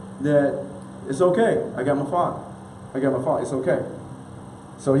 situations, that it's okay. I got my Father. I got my Father. It's okay.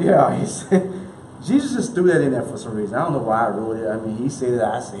 So yeah, he said, Jesus just threw that in there for some reason. I don't know why I wrote it. I mean, he said it,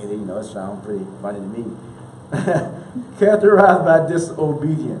 I said it. It sounds pretty funny to me. Characterized by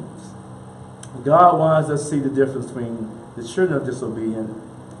disobedience. God wants us to see the difference between the children of disobedience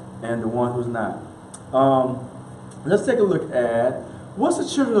and the one who's not. Let's take a look at what's the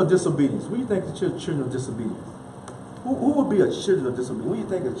children of disobedience. What do you think the children of disobedience? Who would be a children of disobedience? What do you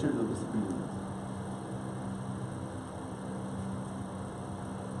think of children of disobedience?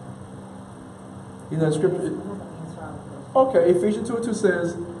 You know the scripture. Okay, Ephesians 2:2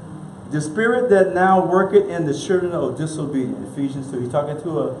 says, the spirit that now worketh in the children of disobedience. Ephesians 2. He's talking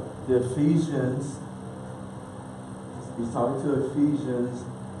to the Ephesians. He's talking to Ephesians.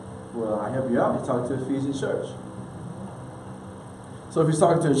 Well, I help you out. He's talking to the Ephesian church. So if he's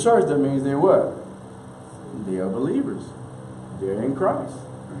talking to the church, that means they're what? They are believers. They're in Christ.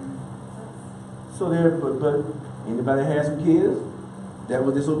 So they're, but anybody has some kids that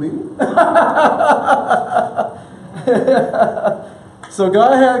were disobedient? So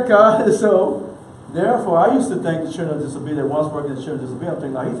so therefore I used to think the children of disobedience, once working the children of disobedience, I'm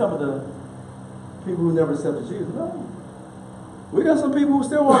thinking, like, he's talking about the people who never accepted Jesus. No. We got some people who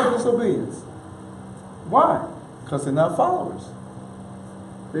still walk in disobedience. Why? Because they're not followers.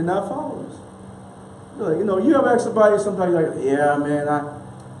 They're not followers. You know, you ever ask somebody, sometimes you're like, yeah, man,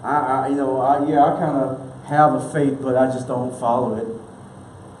 I kind of have a faith, but I just don't follow it.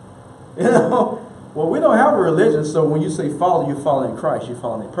 You know, well, we don't have a religion, so when you say follow, you're following Christ, you're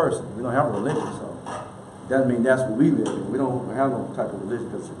following a person. We don't have a religion, so that means that's what we live in. We don't have no type of religion,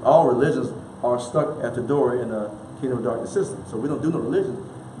 because all religions are stuck at the door in the kingdom of darkness system. So we don't do no religion.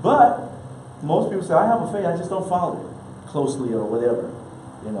 But most people say, I have a faith, I just don't follow it closely or whatever.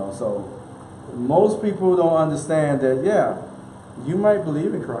 You know, so most people don't understand that, yeah, you might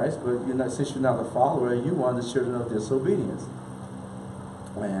believe in Christ, but you're not, since you're not a follower, you are the children of disobedience.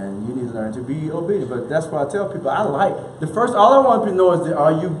 And you need to learn to be obedient. But that's why I tell people, all I want people to know is that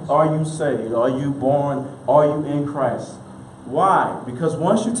are you saved? Are you born? Are you in Christ? Why? Because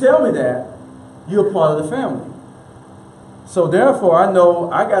once you tell me that, you're part of the family. So therefore, I know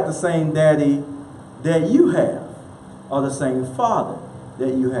I got the same daddy that you have, or the same father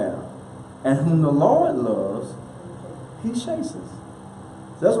that you have. And whom the Lord loves, he chases.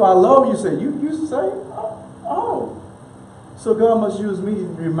 That's why I love you say, you used to say, oh. So God must use me to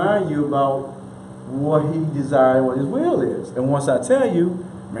remind you about what he desires and what his will is. And once I tell you,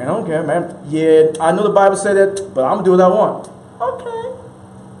 man, I don't care, man. Yeah, I know the Bible said that, but I'm going to do what I want. Okay.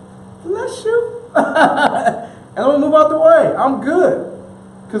 Bless you. And I'm going to move out the way. I'm good.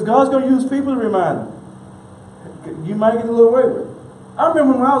 Because God's going to use people to remind me. You might get a little wayward. I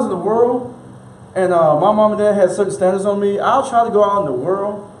remember when I was in the world, and my mom and dad had certain standards on me. I'll try to go out in the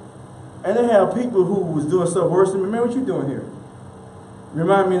world, and they have people who was doing stuff worse than me. Man, what you doing here?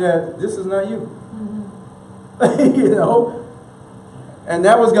 Remind me that this is not you. Mm-hmm. You know? And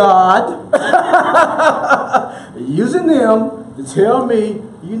that was God using them to tell me,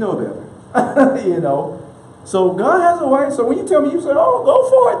 you know better. You know? So God has a way. So when you tell me, you say, oh, go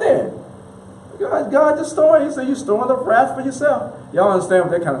for it then. God just storing. He said, you're storing up wrath for yourself. Y'all understand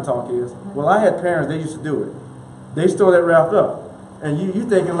what that kind of talk is? Well, I had parents, they used to do it. They store that wrath up. And you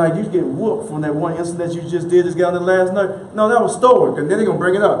thinking like you get whooped from that one incident you just did this guy on the last night. No, that was stored. And then they're going to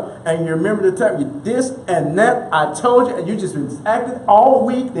bring it up. And you remember the time, you this and that, I told you, and you just been acting all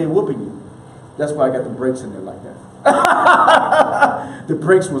week, they're whooping you. That's why I got the brakes in there like that. The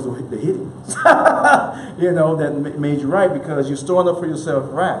brakes was the hitting. You know, that made you right because you're storing up for yourself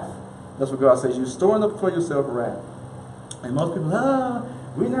wrath. That's what God says. You're storing up for yourself wrath. And most people,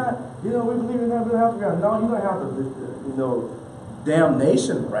 we're not, we believe in that, we have to God. No, you don't have to,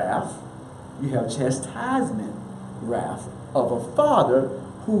 damnation wrath. You have chastisement wrath of a father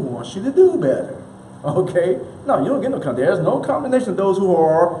who wants you to do better. Okay? No, you don't get no condemnation. There's no condemnation of those who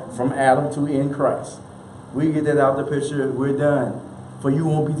are from Adam to in Christ. We get that out the picture, we're done. For you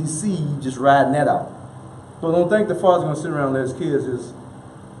won't be deceived just riding that out. So don't think the father's going to sit around and let his kids just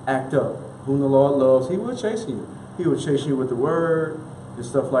act up. Whom the Lord loves, he will chase you. He will chase you with the word and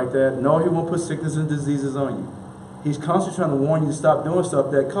stuff like that. No, he won't put sickness and diseases on you. He's constantly trying to warn you to stop doing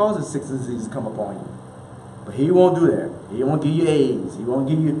stuff that causes sickness and diseases to come upon you. But he won't do that. He won't give you AIDS. He won't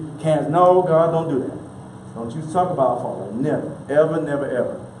give you cancer. No, God, don't do that. Don't you talk about Father. Never. Ever, never,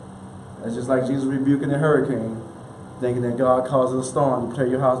 ever. That's just like Jesus rebuking the hurricane, thinking that God causes a storm to tear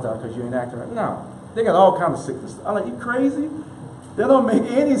your house down because you ain't acting right. No. They got all kinds of sickness. I'm like, you crazy? That don't make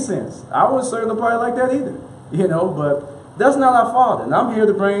any sense. I wouldn't serve nobody like that either. But that's not our Father. And I'm here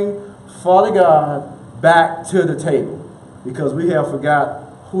to bring Father God back to the table because we have forgot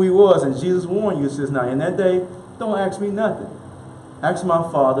who he was. And Jesus warned you, says, now in that day, don't ask me nothing. Ask my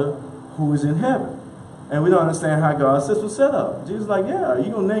Father who is in heaven. And we don't understand how God's system was set up. Jesus is like, yeah,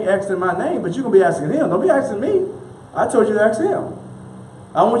 you're going to ask in my name, but you're going to be asking him. Don't be asking me. I told you to ask him.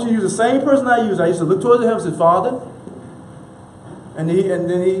 I want you to use the same person I use. I used to look towards the heavens and say, Father. And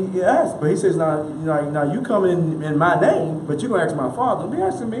then he asked, but he says, now you come in my name, but you're going to ask my Father. Don't be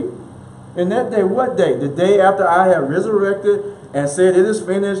asking me. And that day, what day? The day after I have resurrected and said it is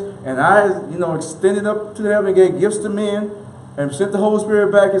finished, and I, extended up to heaven and gave gifts to men and sent the Holy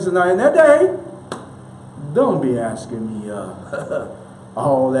Spirit back and said, now in that day, don't be asking me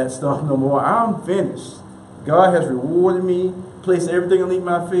all that stuff no more. I'm finished. God has rewarded me, placed everything underneath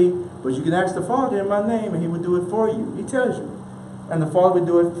my feet, but you can ask the Father in my name and he will do it for you. He tells you. And the Father will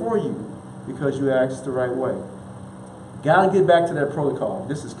do it for you because you asked the right way. Got to get back to that protocol.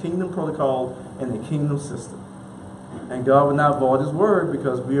 This is kingdom protocol and the kingdom system. And God will not void his word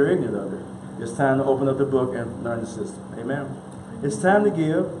because we are ignorant of it. It's time to open up the book and learn the system. Amen. It's time to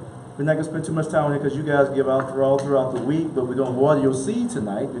give. We're not going to spend too much time on it because you guys give out throughout the week, but we're going to water your seed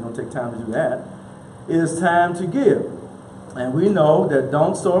tonight. We're going to take time to do that. It is time to give. And we know that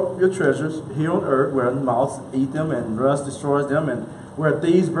don't store up your treasures here on earth where moths eat them and rust destroys them, and where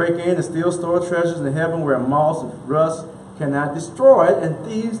thieves break in and steal store treasures in heaven where moths and rust cannot destroy it, and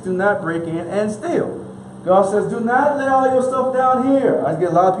thieves do not break in and steal. God says, do not lay all your stuff down here. I get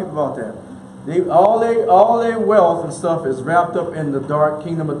a lot of people about that. All their wealth and stuff is wrapped up in the dark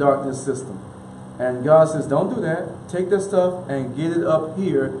kingdom of darkness system. And God says, don't do that. Take that stuff and get it up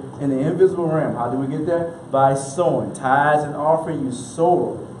here in the invisible realm. How do we get that? By sowing. Tithes and offering, you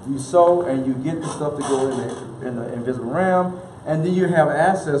sow. You sow and you get the stuff to go in the invisible realm. And then you have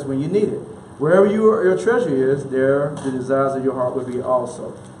access when you need it. Wherever your treasure is, there the desires of your heart will be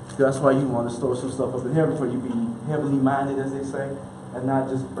also. That's why you want to store some stuff up in heaven for you be heavenly minded, as they say, and not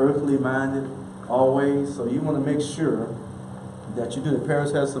just earthly minded always. So you want to make sure that you do that.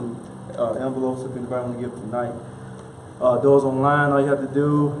 Paris has some envelopes if anybody want to give tonight. Those online, all you have to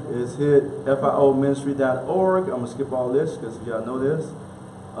do is hit FIOministry.org. I'm going to skip all this because y'all know this.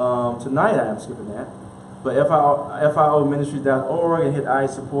 Tonight I am skipping that. But FIOministry.org and hit I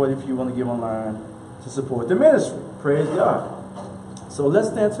support if you want to give online to support the ministry. Praise God. So let's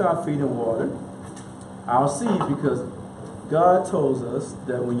stand to our feet in water. Our seed, because God tells us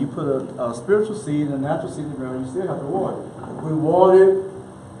that when you put a spiritual seed and a natural seed in the ground, you still have to water it. We watered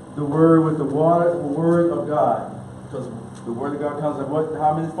the word with the word of God. Because the word of God comes in what?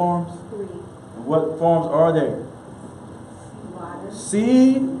 How many forms? 3. And what forms are they? Water.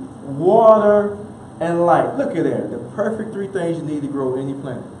 Seed, water, and light. Look at that. The perfect 3 things you need to grow any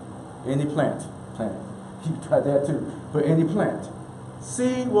plant. Any plant. You try that too. But any plant.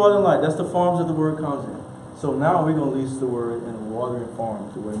 Seed, water, and light. That's the forms that the word comes in. So now we're going to release the word in watering form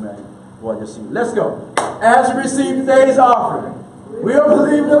to where you water your seed. Let's go. As you receive today's offering, we are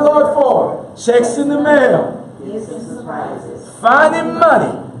believing the Lord for checks in the mail, Gifts and surprises. finding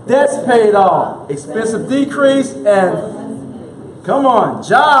money, debts paid off, expensive decrease, and come on,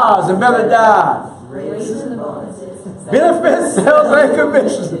 jobs and better die, Raises and bonuses. benefits, sales and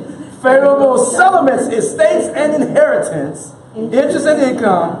commissions, favorable settlements, estates and inheritance, interest and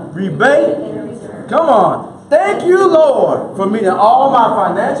income, rebate. Come on. Thank you, Lord, for meeting all my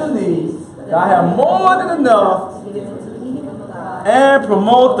financial needs. That I have more than enough and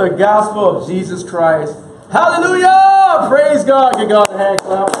promote the gospel of Jesus Christ. Hallelujah! Praise God. Give God a hand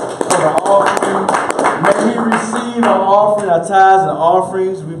clap for the offering. May He receive our offering, our tithes and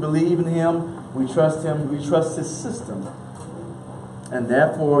offerings. We believe in Him. We trust Him. We trust His system. And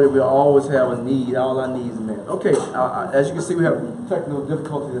therefore, we always have a need. All our needs met. Okay, as you can see, we have technical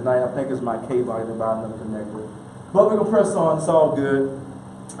difficulty tonight. I think it's my cable. I didn't buy another connector. But we're going to press on. It's all good.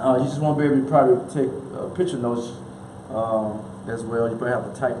 You just want to be able to probably take picture notes as well. You probably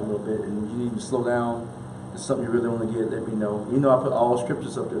have to type a little bit. And if you need to slow down, it's something you really want to get, let me know. You know I put all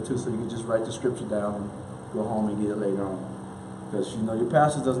scriptures up there too, so you can just write the scripture down and go home and get it later on. Because, you know, your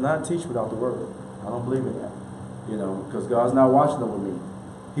pastor does not teach without the word. I don't believe in that. You know, because God's not watching over me.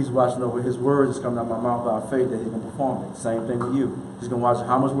 He's watching over His words that's coming out of my mouth by faith that He's going to perform it. Same thing with you. He's going to watch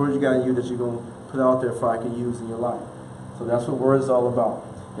how much words you got in you that you're going to put out there for I can use in your life. So that's what word is all about.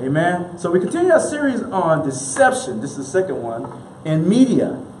 Amen. So we continue our series on deception. This is the second one in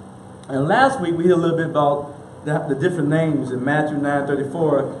media. And last week we heard a little bit about the different names in Matthew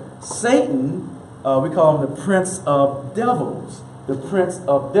 9:34. Satan, we call him the prince of devils. The prince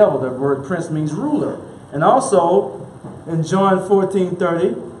of devils. The word prince means ruler. And also in John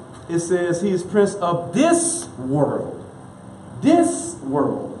 14:30, it says he is prince of this world. This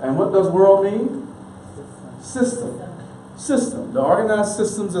world. And what does world mean? System. System. The organized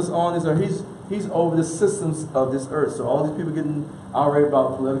systems that's on this earth. He's over the systems of this earth. So all these people getting outraged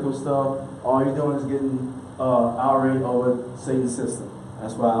about political stuff, all you're doing is getting outraged over Satan's system.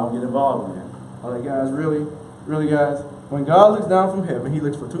 That's why I don't get involved in that. I'm like, guys, really? Really, guys? When God looks down from heaven, He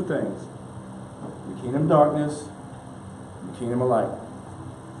looks for 2 things. The kingdom of darkness, the kingdom of light.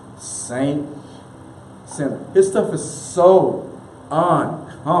 Saint, sinner. His stuff is so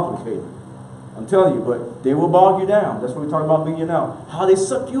uncomplicated. I'm telling you, but they will bog you down. That's what we're talking about being now. How they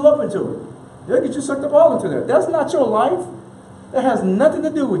suck you up into it. They'll get you sucked up all into that. That's not your life. That has nothing to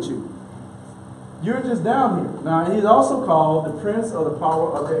do with you. You're just down here. Now, and he's also called the prince of the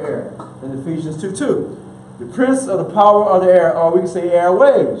power of the air in Ephesians 2:2. The prince of the power of the air, or we can say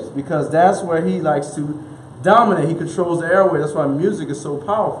airwaves, because that's where he likes to dominate. He controls the airwaves. That's why music is so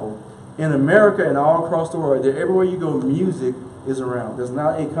powerful. In America and all across the world, everywhere you go, music is around. There's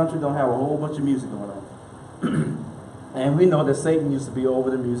not a country don't have a whole bunch of music going on. And we know that Satan used to be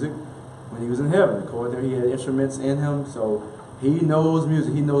over the music when he was in heaven. According to him, he had instruments in him, so he knows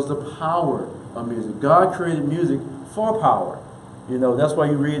music. He knows the power of music. God created music for power. You know, that's why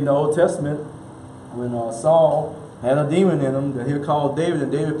you read in the Old Testament when Saul had a demon in him that he would call David,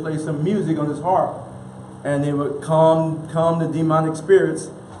 and David played some music on his harp, and they would calm the demonic spirits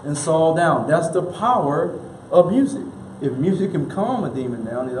and Saul down. That's the power of music. if music can calm a demon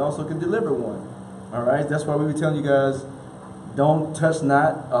down, it also can deliver one. All right? That's why we were telling you guys, don't touch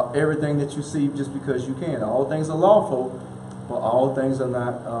not everything that you see just because you can. All things are lawful, but all things are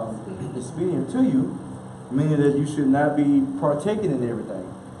not expedient to you, meaning that you should not be partaking in everything.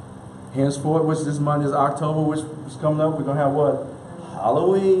 Henceforth, which this month is October, which is coming up, we're going to have what?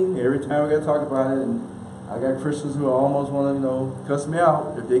 Halloween. Every time we got to talk about it. And I got Christians who almost want to, cuss me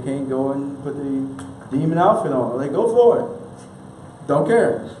out if they can't go and put the demon outfit on. They go for it. Don't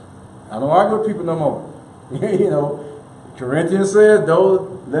care. I don't argue with people no more. Corinthians said,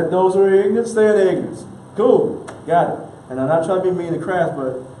 let those who are ignorant stay in ignorance. Cool. Got it. And I'm not trying to be mean and crass,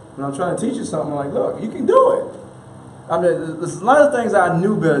 but when I'm trying to teach you something, I'm like, look, you can do it. I mean, there's a lot of things I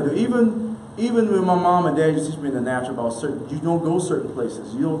knew better to do. Even when my mom and dad used to teach me in the natural about you don't go certain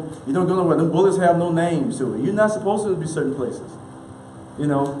places. You don't go nowhere. Them bullets have no names to it. You're not supposed to be certain places. You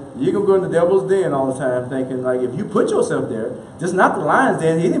can go in the devil's den all the time thinking, like, if you put yourself there, just not the lion's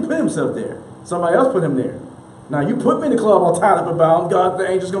den. He didn't put himself there. Somebody else put him there. Now, you put me in the club all tied up and bound, God, the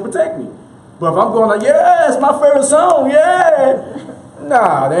angel's going to protect me. But if I'm going like, yeah, it's my favorite song, yeah.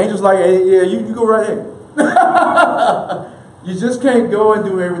 Nah, the angel's like, hey, yeah, you go right ahead. You just can't go and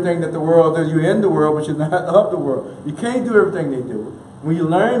do everything that the world does. You're in the world, but you're not of the world. You can't do everything they do. When you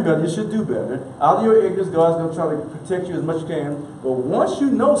learn better, you should do better. Out of your ignorance, God's going to try to protect you as much as you can. But once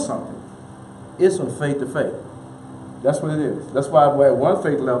you know something, it's from faith to faith. That's what it is. That's why we're at one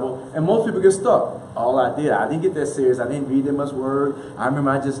faith level, and most people get stuck. All I didn't get that serious. I didn't read that much word. I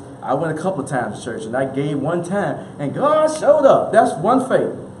remember I went a couple of times to church, and I gave one time, and God showed up. That's one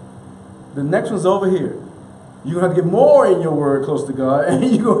faith. The next one's over here. You're going to have to get more in your word close to God, and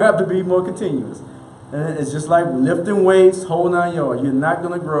you're going to have to be more continuous. And it's just like lifting weights, whole 9 yards. You're not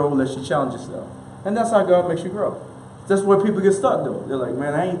going to grow unless you challenge yourself. And that's how God makes you grow. That's where people get stuck, though. They're like,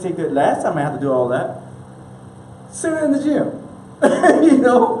 man, I ain't take that last time I had to do all that. Sit in the gym.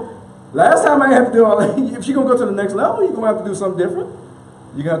 Last time I had to do all that. If you're going to go to the next level, you're going to have to do something different.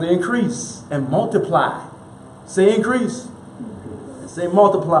 You're going to have to increase and multiply. Say increase. And say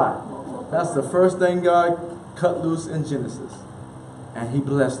multiply. That's the first thing God cut loose in Genesis. And he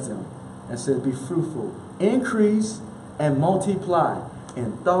blessed him and said, be fruitful, increase, and multiply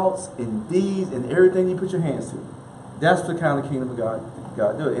in thoughts, in deeds, in everything you put your hands to. That's the kind of kingdom of God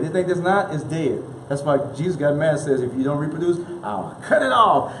do. Anything that's not is dead. That's why Jesus got mad and says, if you don't reproduce, I'll cut it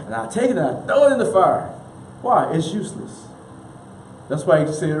off, and I'll take it and I'll throw it in the fire. Why? It's useless. That's why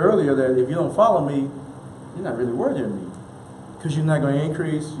he said earlier that if you don't follow me, you're not really worthy of me. Because you're not going to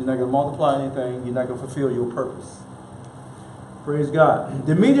increase, you're not going to multiply anything, you're not going to fulfill your purpose. Praise God.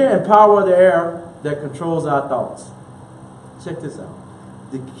 The media and power of the air that controls our thoughts. Check this out.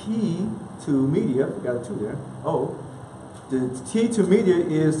 The key to media, we got a 2 there. The key to media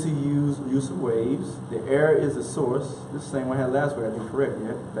is to use of waves. The air is the source. This is the same one I had last week. I didn't correct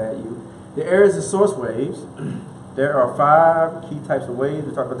yet. Bad you. The air is the source waves. There are 5 key types of waves.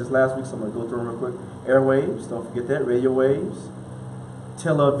 We talked about this last week, so I'm going to go through them real quick. Air waves, don't forget that. Radio waves.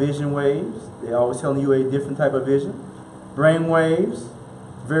 Television waves. They're always telling you a different type of vision. Brain waves.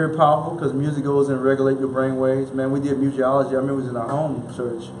 Very powerful because music goes and regulate your brain waves. Man, we did musicology. I remember it was in our home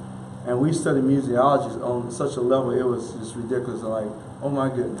church. And we studied musicology on such a level, it was just ridiculous. Like, oh my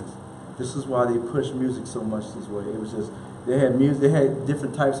goodness. This is why they push music so much this way. It was just, they had music, they had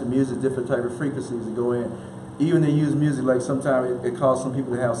different types of music, different type of frequencies that go in. Even they use music, like sometimes it caused some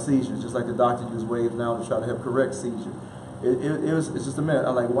people to have seizures, just like the doctor used waves now to try to help correct seizure. It's just a minute.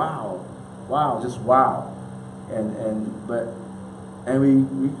 I'm like, wow, just wow. And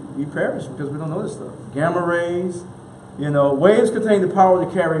we perish because we don't know this stuff. Gamma rays. Waves contain the power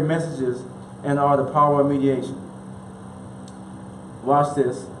to carry messages and are the power of mediation. Watch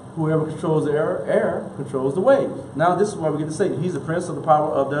this. Whoever controls the air controls the waves. Now this is why we get to say he's the prince of the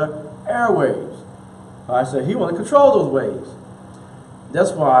power of the airwaves. I said he want to control those waves.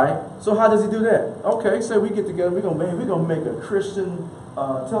 That's why. So how does he do that? Okay, say we get together. We're gonna make a Christian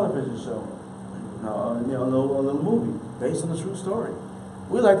television show. A little movie based on a true story.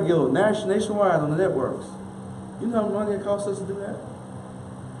 We like to go nationwide on the networks. You know how much money it costs us to do that?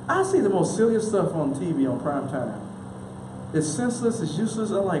 I see the most silliest stuff on TV on prime time. It's senseless, it's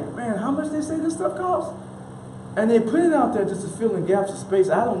useless. I'm like, man, how much they say this stuff costs? And they put it out there just to fill in gaps of space.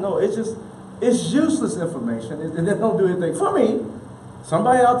 I don't know. It's useless information. And they don't do anything for me.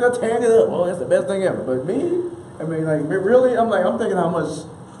 Somebody out there tearing it up. Oh, that's the best thing ever. But me, like, really? I'm thinking how much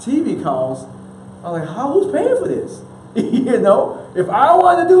TV costs. I'm like, who's paying for this? If I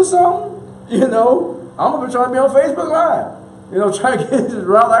want to do something, I'm going to try to be on Facebook Live. Try to get it as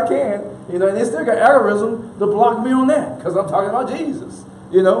route I can. And they still got algorithm to block me on that because I'm talking about Jesus.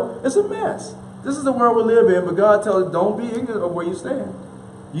 It's a mess. This is the world we live in, but God tells us, don't be ignorant of where you stand.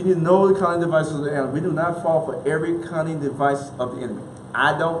 You need to know the cunning devices of the enemy. We do not fall for every cunning device of the enemy.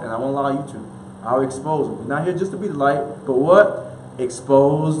 I don't, and I won't allow you to. I'll expose them. We're not here just to be the light, but what?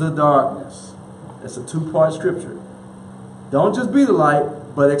 Expose the darkness. It's a two-part scripture. Don't just be the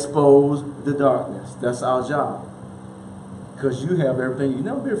light, but expose the darkness. That's our job. Because you have everything. You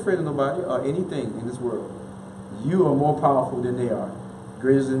never be afraid of nobody or anything in this world. You are more powerful than they are.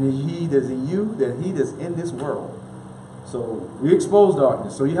 Greater than he that's in you than he that's in this world. So we expose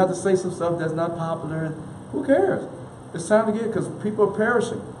darkness. So you have to say some stuff that's not popular. Who cares? It's time to get it because people are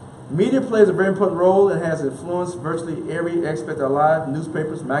perishing. Media plays a very important role and has influenced virtually every aspect of our life.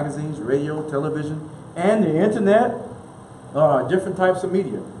 Newspapers, magazines, radio, television, and the internet are different types of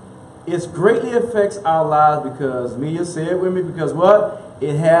media. It greatly affects our lives because media, say it with me, because what?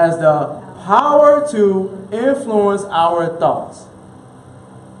 It has the power to influence our thoughts.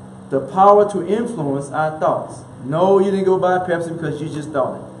 The power to influence our thoughts. No, you didn't go buy Pepsi because you just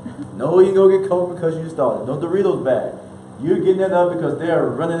thought it. No, you didn't go get Coke because you just thought it. No Doritos bag. You're getting that up because they're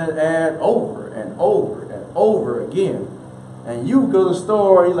running that ad over and over and over again. And you go to the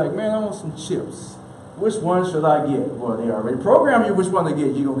store, you're like, man, I want some chips. Which one should I get? Well, they already programmed you which one to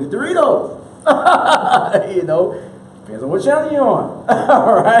get. You're going to get Doritos. You know, depends on what channel you're on.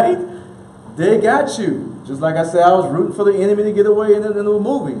 All right? They got you. Just like I said, I was rooting for the enemy to get away in the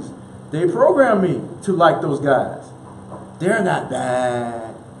movies. They programmed me to like those guys. They're not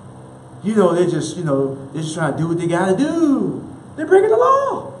bad. You know, they're just trying to do what they got to do. They're breaking the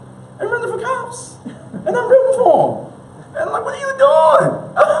law and running for cops. And I'm rooting for them. And I'm like, what are you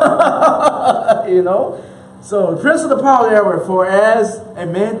doing? You know? So, the prince of the power of the air, for as a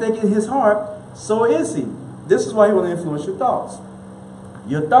man thinketh in his heart, so is he. This is why he will influence your thoughts.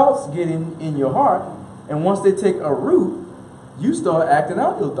 Your thoughts get in your heart, and once they take a root, you start acting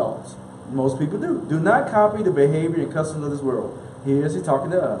out your thoughts. Most people do. Do not copy the behavior and customs of this world. Here's he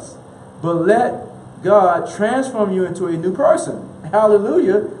talking to us. But let God transform you into a new person.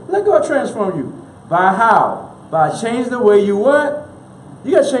 Hallelujah. Let God transform you. By how? By changing the way you what?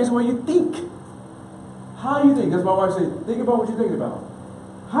 You got to change the way you think. How you think? That's my wife said. Think about what you're thinking about.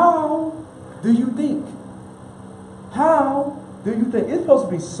 How do you think? How do you think? It's supposed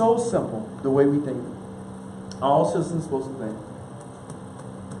to be so simple the way we think. All citizens are supposed to think.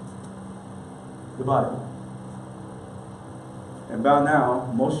 The Bible. And by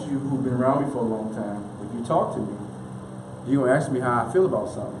now, most of you who've been around me for a long time, if you talk to me, you're going to ask me how I feel about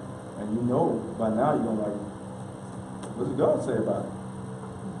something. And you know by now you're going to like, what does God say about it?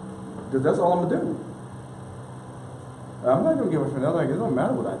 Because that's all I'm going to do. I'm not going to give a friend. Like, it don't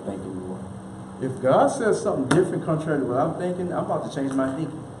matter what I think anymore. If God says something different contrary to what I'm thinking, I'm about to change my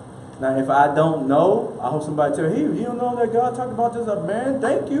thinking. Now, if I don't know, I hope somebody tell me, hey, you don't know that God talked about this? Man,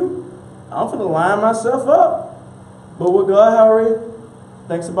 thank you. I'm going to line myself up. But what God already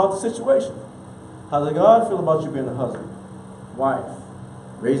thinks about the situation. How does God feel about you being a husband, wife,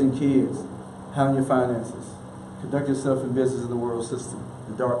 raising kids, handling your finances, conduct yourself in business in the world system,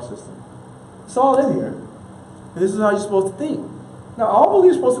 the dark system? It's all in here. And this is how you're supposed to think. Now, all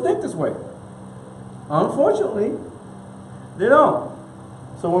believers are supposed to think this way. Unfortunately, they don't.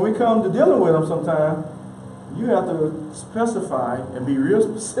 So when we come to dealing with them sometimes, you have to specify and be real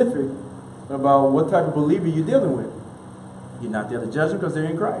specific about what type of believer you're dealing with. You're not there to judge them because they're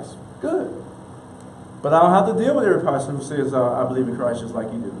in Christ. Good. But I don't have to deal with every person who says, I believe in Christ just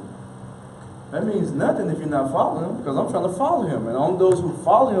like you do. That means nothing if you're not following him, because I'm trying to follow him. And only those who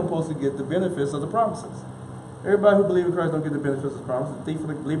follow him are supposed to get the benefits of the promises. Everybody who believes in Christ don't get the benefits of the promises. The thief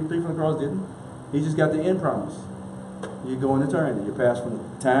on the cross didn't. He just got the end promise. You go in eternity. You pass from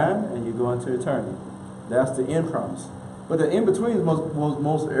time and you go into eternity. That's the end promise. But the in-between is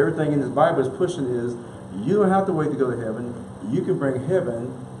most everything in this Bible is pushing is you don't have to wait to go to heaven. You can bring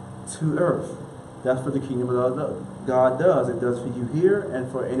heaven to earth. That's what the kingdom of God does. It does for you here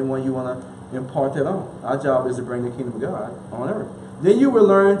and for anyone you want to impart that on. Our job is to bring the kingdom of God on earth. Then you will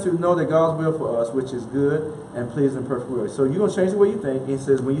learn to know that God's will for us, which is good and pleasing and perfect will. So you're going to change the way you think. He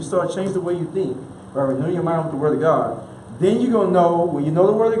says when you start changing the way you think, by renewing your mind with the Word of God, then you're going to know, when you know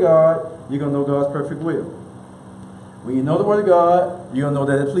the Word of God, you're going to know God's perfect will. When you know the Word of God, you're going to know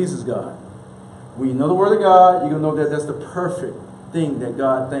that it pleases God. When you know the Word of God, you're going to know that that's the perfect thing that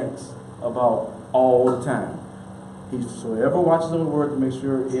God thinks about all the time. He forever watches over the Word to make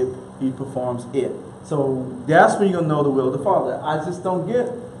sure He performs it. So that's when you're going to know the will of the Father. I just don't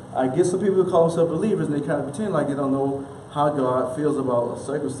I get some people who call themselves believers and they kind of pretend like they don't know how God feels about a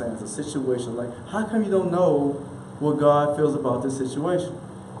circumstance, a situation. Like, how come you don't know what God feels about this situation?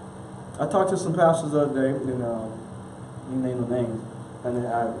 I talked to some pastors the other day, and you name the names, And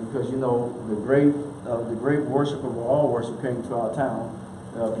because you know the great worship of all worship came to our town,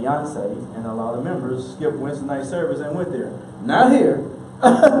 Beyonce, and a lot of members skipped Wednesday night service and went there. Not here,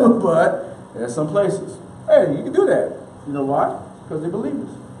 but there's some places. Hey, you can do that. You know why? Because they're believers.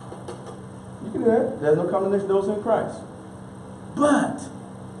 You can do that. There's no condemnation to those in Christ. But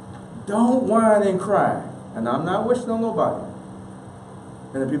don't whine and cry. And I'm not wishing on nobody.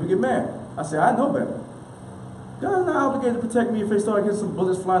 And then people get mad. I say, I know better. God's not obligated to protect me if they start getting some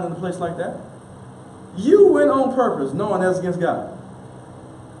bullets flying in a place like that. You went on purpose, knowing that's against God.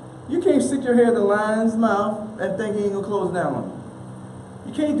 You can't stick your head in the lion's mouth and think he ain't gonna close down on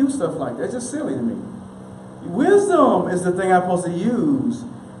you. You can't do stuff like that. It's just silly to me. Wisdom is the thing I'm supposed to use.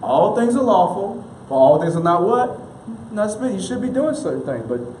 All things are lawful, but all things are not what? Not split. You should be doing certain things,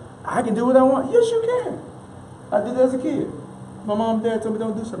 but I can do what I want. Yes, you can. I did it as a kid. My mom and dad told me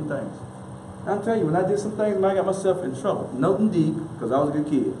don't do certain things. I'll tell you, when I did some things, I got myself in trouble. Nothing deep, because I was a good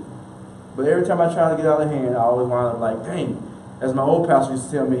kid. But every time I tried to get out of hand, I always wound up like, dang. As my old pastor used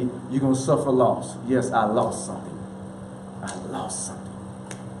to tell me, you're going to suffer loss. Yes, I lost something. I lost something.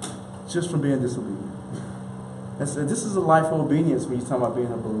 Just from being disobedient. And so this is a life of obedience when you're talking about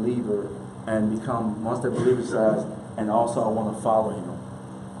being a believer and become, once that believer says, and also I want to follow him.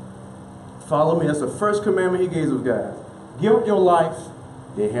 Follow me. That's the first commandment he gave those guys. Give up your life.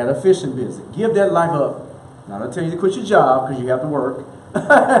 They had a fishing business. Give that life up. Now, I'm not telling you to quit your job because you have to work.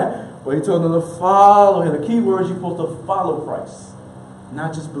 But he told them to follow him. The key word is you're supposed to follow Christ.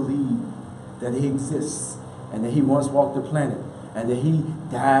 Not just believe that he exists and that he once walked the planet and that he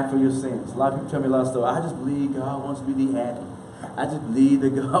died for your sins. A lot of people tell me a lot of stuff. I just believe God wants me to be happy. I just believe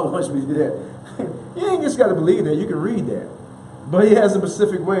that God wants me to do that. You ain't just got to believe that. You can read that. But he has a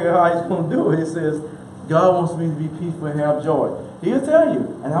specific way of how he's going to do it. He says, God wants me to be peaceful and have joy. He'll tell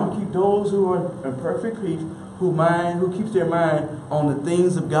you. And I'm going to keep those who are in perfect peace, who keeps their mind on the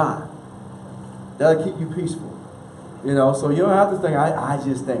things of God. That'll keep you peaceful. You know, so you don't have to think, I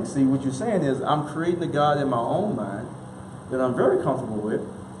just think. See, what you're saying is, I'm creating a God in my own mind that I'm very comfortable with.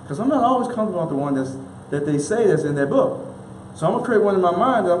 Because I'm not always comfortable with the one that they say that's in their book. So I'm going to create one in my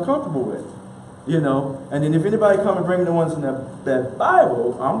mind that I'm comfortable with. You know, and then if anybody come and bring me the ones in that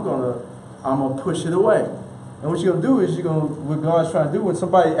Bible, I'm gonna push it away. And what you're gonna do is what God's trying to do when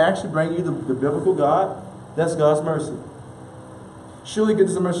somebody actually bring you the biblical God, that's God's mercy. Surely get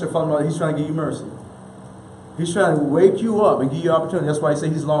this mercy from God. He's trying to give you mercy. He's trying to wake you up and give you opportunity. That's why he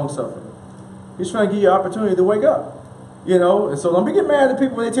says he's long suffering. He's trying to give you opportunity to wake up. You know, and so don't be getting mad at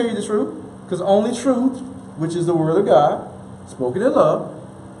people when they tell you the truth, because only truth, which is the word of God, spoken in love,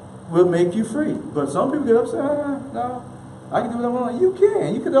 will make you free. But some people get upset. No, I can do what I want. You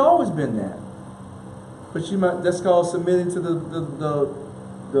can. You could have always been that. But that's called submitting to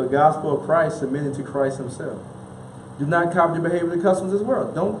the gospel of Christ, submitting to Christ himself. Do not copy the behavior and customs of this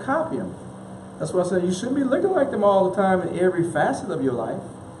world. Don't copy them. That's why I said you shouldn't be looking like them all the time in every facet of your life.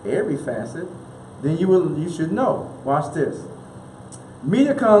 Every facet. Then you should know. Watch this.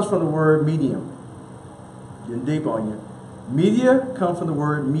 Media comes from the word medium. Getting deep on you. Media comes from the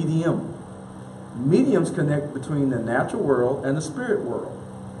word medium. Mediums connect between the natural world and the spirit world,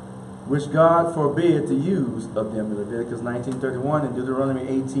 which God forbid to use of them in Leviticus 19:31 and Deuteronomy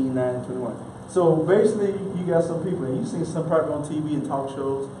 18:9 and 21. So basically, you got some people, and you've seen some people on TV and talk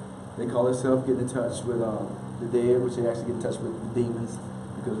shows, they call themselves getting in touch with the dead, which they actually get in touch with the demons,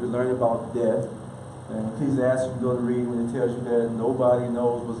 because we learn about death. And Ecclesiastes, you go to read when it tells you that nobody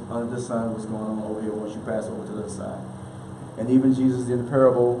knows what's under the sun, what's going on over here once you pass over to the other side. And even Jesus in the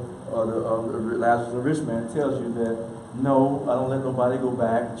parable of Lazarus and the rich man tells you that, no, I don't let nobody go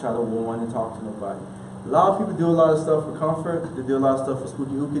back and try to warn and talk to nobody. A lot of people do a lot of stuff for comfort. They do a lot of stuff for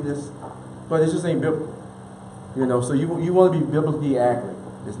spooky ookiness. But it just ain't biblical. You know, so you want to be biblically accurate.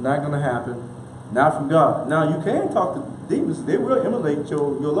 It's not going to happen. Not from God. Now, you can talk to demons. They will emulate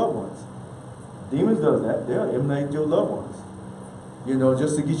your loved ones. Demons does that. They'll emulate your loved ones. You know,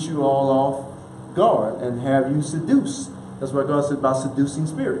 just to get you all off guard and have you seduce. That's what God said about seducing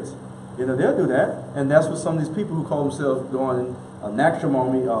spirits. You know, they'll do that. And that's what some of these people who call themselves going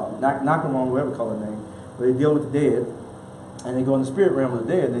necromancy, whatever you call their name, where they deal with the dead, and they go in the spirit realm of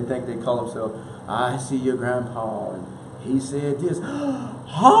the dead, and they think they call themselves, I see your grandpa, and he said this.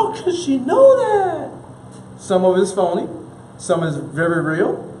 How could she know that? Some of it is phony. Some is very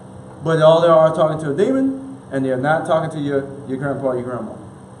real. But all they are talking to a demon, and they're not talking to your grandpa or your grandma.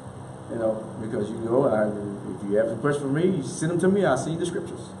 You know, because you go, if you have a question for me, you send them to me, I'll see the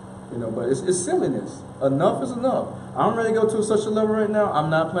scriptures. You know, but it's silliness. Enough is enough. I'm ready to go to such a level right now, I'm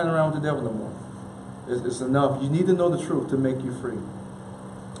not playing around with the devil no more. It's enough. You need to know the truth to make you free.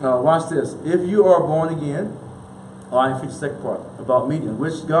 Watch this. If you are born again, I didn't finish the second part about mediums,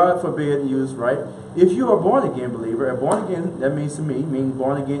 which God forbid use, right? If you are born again believer, a born again, that means to me, meaning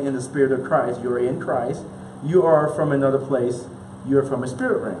born again in the spirit of Christ, you are in Christ, you are from another place, you are from a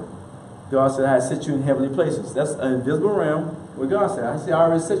spirit realm. God said, I set you in heavenly places. That's an invisible realm where God said, I said, I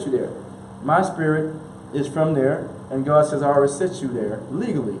already set you there. My spirit is from there, and God says, I already set you there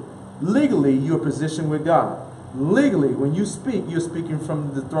legally. Legally, you are positioned with God. Legally, when you speak, you're speaking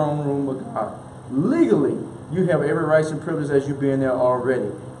from the throne room of God. Legally, you have every right and privilege as you being there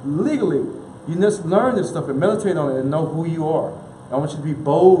already. Legally, you just learn this stuff and meditate on it and know who you are. I want you to be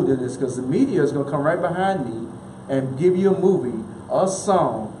bold in this because the media is going to come right behind me and give you a movie, a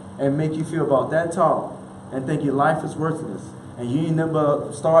song, and make you feel about that tall and think your life is worthless and you ain't nothing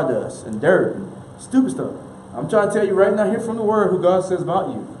but stardust and dirt and stupid stuff. I'm trying to tell you right now here from the word who God says about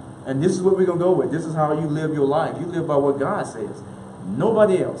you. And this is what we're going to go with. This is how you live your life. You live by what God says.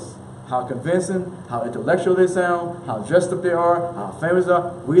 Nobody else. How convincing, how intellectual they sound, how dressed up they are, how famous they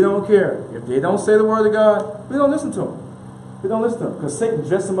are. We don't care. If they don't say the word of God, we don't listen to them. We don't listen to them. Because Satan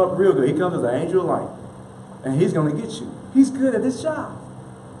dressed them up real good. He comes as an angel of light. And he's going to get you. He's good at this job.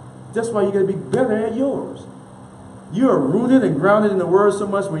 That's why you got to be better at yours. You are rooted and grounded in the word so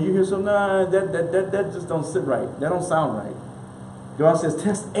much when you hear something, nah, that just don't sit right. That don't sound right. God says,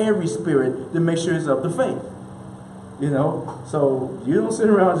 test every spirit to make sure it's of the faith. You know, so you don't sit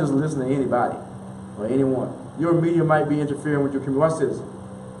around just listening to anybody or anyone. Your media might be interfering with your community. Watch this.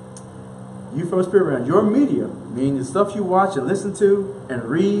 You from a spirit realm. Your media, meaning the stuff you watch and listen to and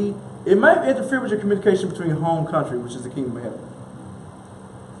read, it might interfere with your communication between home country, which is the kingdom of heaven.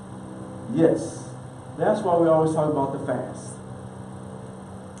 Yes. That's why we always talk about the fast.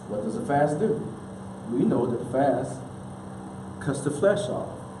 What does a fast do? We know that the fast cuts the flesh off.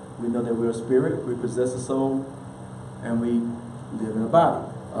 We know that we're a spirit, we possess a soul, and we live in a body,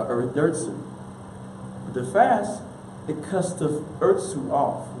 an earth dirt suit. But the fast, it cuts the earth suit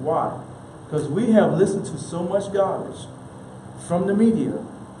off. Why? Because we have listened to so much garbage from the media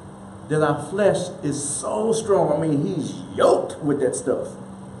that our flesh is so strong. I mean, he's yoked with that stuff.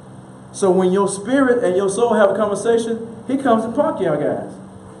 So when your spirit and your soul have a conversation, he comes and punk y'all guys.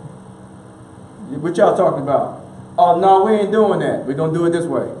 What y'all talking about? Oh, no, we ain't doing that. We're going to do it this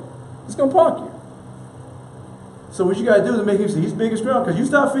way. It's going to punk you. So what you got to do is make him see he's big and strong. Because you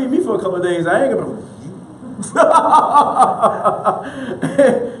stop feeding me for a couple of days, I ain't going to...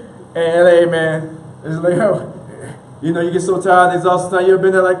 And hey, man, it's like, you know, you get so tired, exhausted. You ever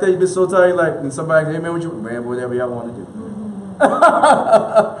been there like that? You been so tired, like, and somebody, hey, man, what you... Man, whatever y'all want to do.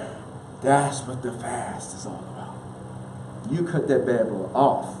 That's what the fast is all about. You cut that bad boy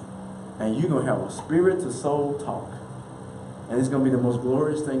off, and you're going to have a spirit to soul talk. And it's going to be the most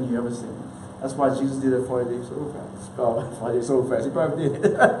glorious thing you ever seen. That's why Jesus did a 40 days soul fast. It's called 40 days soul fast. He probably did it.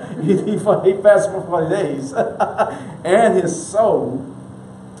 he fasted for 40 days. And his soul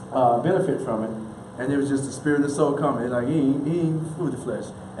benefit from it. And it was just the spirit and the soul coming. Like he ain't food the flesh.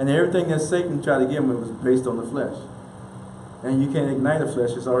 And everything that Satan tried to give him was based on the flesh. And you can't ignite the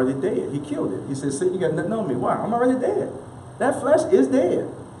flesh, it's already dead. He killed it. He said, Satan, you got nothing on me. Why? I'm already dead. That flesh is dead.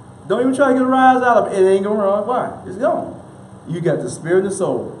 Don't even try to get a rise out of it. It ain't going to run. Why? It's gone. You got the spirit and the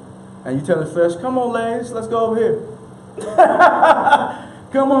soul. And you tell the flesh, come on, ladies, let's go over here.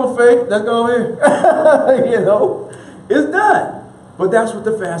 Come on, faith, let's go over here. You know, it's done. But that's what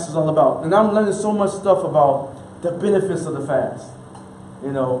the fast is all about. And I'm learning so much stuff about the benefits of the fast.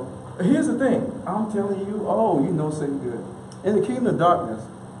 You know, here's the thing. I'm telling you, oh, you know Satan good. In the kingdom of darkness,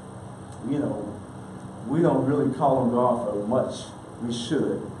 you know, we don't really call on God for much. We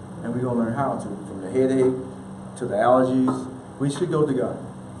should. And we're going to learn how to. From the headache to the allergies, we should go to God.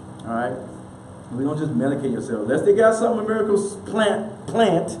 All right? We don't just medicate yourself. Unless they got some miracles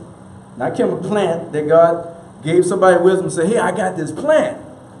plant, not chemical plant, that God gave somebody wisdom and say, hey, I got this plant.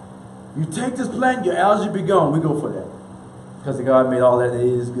 You take this plant, your allergy be gone. We go for that. Because God made all that it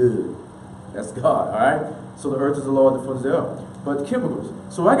is good. That's God, all right? So the earth is the Lord, the fullness thereof. But chemicals.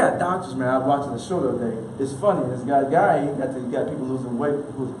 So I got doctors, man. I was watching the show the other day. It's funny. This guy, he got people losing weight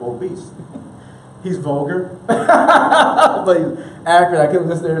who's obese. He's vulgar, but he's accurate. I couldn't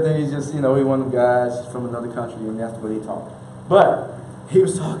listen to everything. He's just, you know, he's one of them guys from another country, and that's the way he talked. But he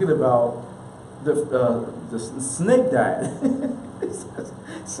was talking about the snake diet.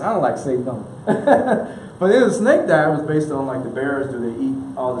 It sounded like Satan, don't it? But then the snake diet was based on like the bears do. They eat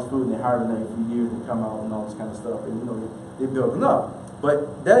all this food and they hibernate for years and come out and all this kind of stuff. And you know, they build it up.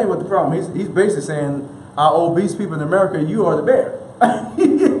 But that ain't what the problem is. He's basically saying, our obese people in America, you are the bear.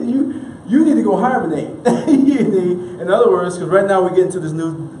 You need to go hibernate. In other words, because right now we're getting to this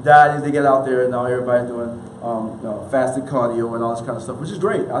new diet they get out there, and now everybody's doing fasted cardio and all this kind of stuff, which is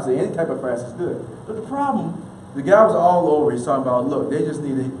great. I say any type of fast is good. But the problem The guy was all over. He's talking about, look, they just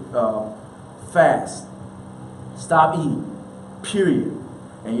need to fast. Stop eating. Period.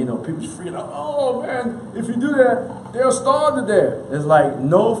 And you know, people's freaking out, oh man, if you do that, they'll starve to death. It's like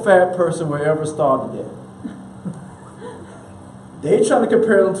no fat person will ever starve to death. They trying to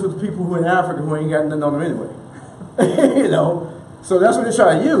compare them to the people who in Africa who ain't got nothing on them anyway. You know? So that's what they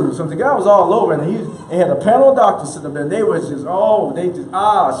try to use. So the guy was all over, and he had a panel of doctors sitting up there, and they was just,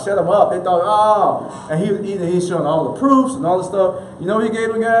 shut him up. They thought, and he's showing all the proofs and all the stuff. You know what he gave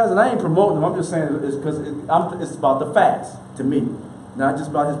them guys? And I ain't promoting them. I'm just saying it's because it's about the fast to me, not just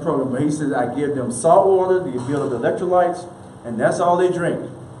about his program. But he says I give them salt water to build up the electrolytes, and that's all they drink.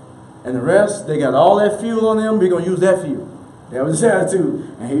 And the rest, they got all that fuel on them. We're gonna use that fuel. That was his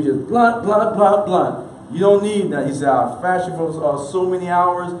attitude. And he just blunt, blunt, blunt, blunt. You don't need that. He said, I'll fast you for so many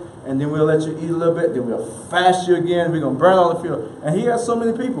hours, and then we'll let you eat a little bit, then we'll fast you again, we're going to burn all the fuel. And he has so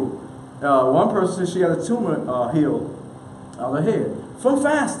many people. One person said she had a tumor healed on her head from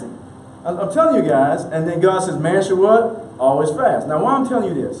fasting. I'm telling you guys, and then God says, man should what? Always fast. Now, why I'm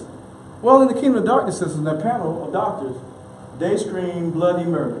telling you this? Well, in the Kingdom of Darkness system, that panel of doctors, they scream bloody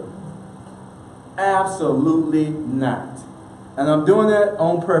murder. Absolutely not. And I'm doing that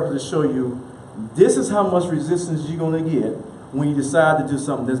on purpose to show you this is how much resistance you're going to get when you decide to do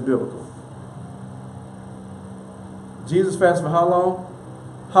something that's biblical. Jesus fasted for how long?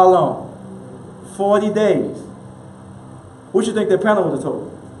 How long? 40 days. What you think that panel would have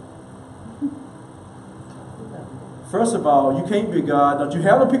told you? First of all, you can't be God. Don't you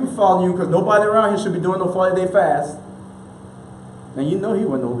have no people following you, because nobody around here should be doing no 40-day fast. And you know he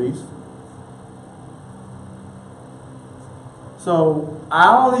wasn't obese. So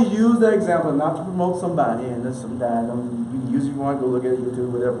I only use that example not to promote somebody, and there's some guy, you can use it if you want to go look at it,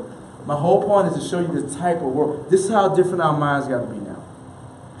 YouTube, whatever. My whole point is to show you the type of world. This is how different our minds got to be now.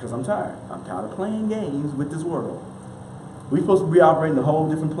 Because I'm tired. I'm tired of playing games with this world. We're supposed to be operating in a whole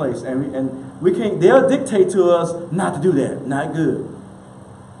different place, and we can't. They'll dictate to us not to do that. Not good.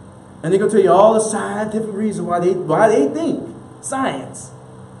 And they're gonna tell you all the scientific reasons why they think science.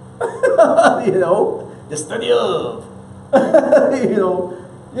 You know, the study of. You know,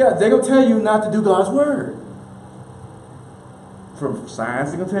 yeah, they're going to tell you not to do God's word. From science,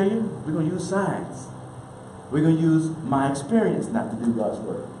 they're going to tell you, we're going to use science. We're going to use my experience not to do God's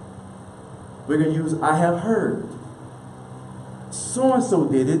word. We're going to use I have heard. So-and-so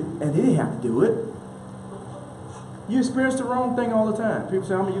did it, and they didn't have to do it. You experience the wrong thing all the time. People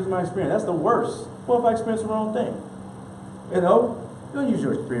say, I'm going to use my experience. That's the worst. What if I experience the wrong thing? You know, you don't use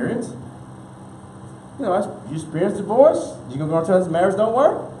your experience. You know, you experience divorce, you're going to go tell us marriage don't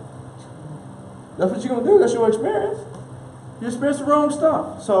work? That's what you're going to do. That's your experience. You experience the wrong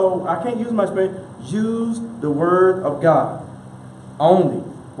stuff. So I can't use my experience. Use the word of God only.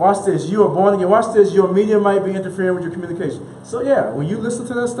 Watch this. You are born again. Watch this. Your media might be interfering with your communication. So yeah, when you listen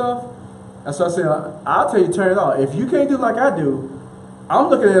to that stuff, that's what I say. I'll tell you, turn it off. If you can't do it like I do, I'm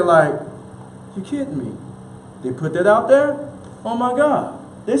looking at it like, you kidding me? They put that out there? Oh my God.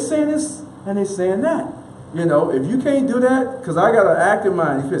 They're saying this and they're saying that. You know, if you can't do that, because I got an active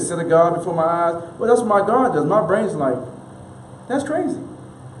mind. If you set a God before my eyes, well, that's what my God does. My brain's like, that's crazy.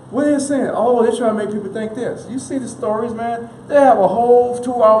 What are they saying? Oh, they're trying to make people think this. You see the stories, man? They have a whole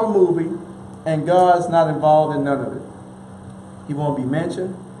 2-hour movie, and God's not involved in none of it. He won't be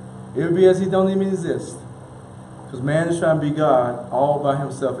mentioned. It would be as he don't even exist. Because man is trying to be God all by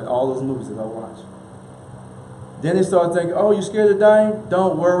himself in all those movies that I watch. Then they start thinking, oh, you scared of dying?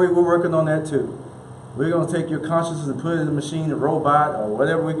 Don't worry, we're working on that too. We're going to take your consciousness and put it in a machine, a robot, or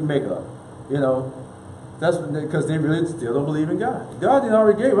whatever we can make up. You know, that's because they really still don't believe in God. God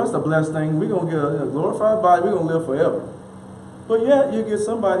already gave us the blessed thing. We're going to get a glorified body. We're going to live forever. But yet, you get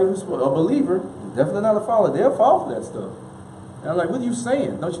somebody who's a believer, definitely not a follower. They'll fall for that stuff. And I'm like, what are you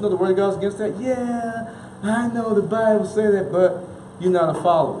saying? Don't you know the word of God's against that? Yeah, I know the Bible says that, but you're not a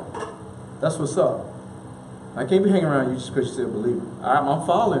follower. That's what's up. I can't be hanging around you just because you're still a believer. I'm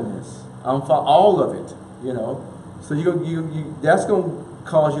following this. I'm following all of it, you know. So that's going to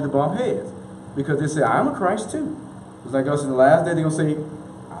cause you to bump heads. Because they say, I'm a Christ too. It's like us in the last day, they're going to say,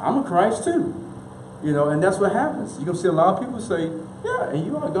 I'm a Christ too. You know, and that's what happens. You're going to see a lot of people say, yeah, and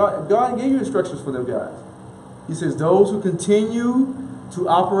you are God gave you instructions for them guys. He says, those who continue to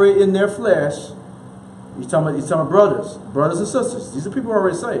operate in their flesh, he's talking about brothers and sisters. These are people who are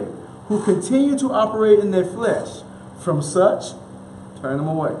already saved. Who continue to operate in their flesh. From such, turn them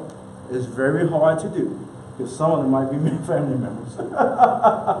away. It's very hard to do. Because some of them might be family members.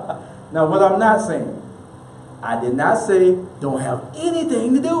 Now, what I'm not saying, I did not say don't have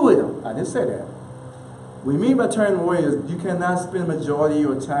anything to do with them. I didn't say that. What we mean by turning away is you cannot spend majority of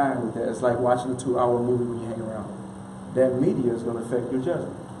your time with that. It's like watching a 2-hour movie when you hang around. That media is going to affect your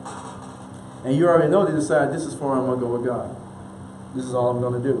judgment. And you already know they decide this is far I'm going to go with God. This is all I'm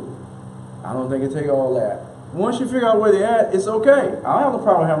going to do. I don't think it take all that. Once you figure out where they're at, it's okay. I don't have no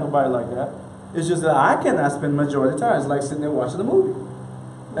problem having nobody like that. It's just that I cannot spend majority of the time. It's like sitting there watching a movie.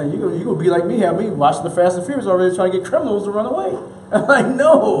 And you're going to be like me, have me watching the Fast and Furious already trying to get criminals to run away. I'm like,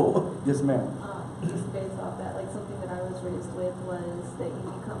 no. Yes, ma'am. Just based off that, like something that I was raised with was that you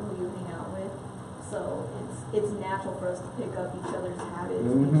become who you hang out with. So it's natural for us to pick up each other's habits, each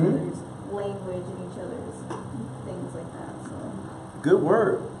other's language, and each other's things like that. So good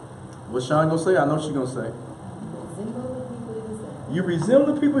word. What Sean gonna say? I know she's gonna say. Resemble the people you resemble. You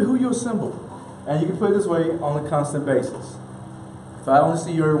resemble the people who you assemble. And you can put it this way on a constant basis. If I only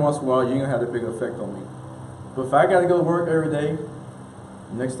see you every once in a while, you ain't gonna have a big effect on me. But if I gotta go to work every day,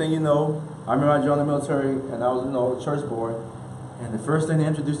 next thing you know, I remember I joined the military and I was, a church boy, and the first thing they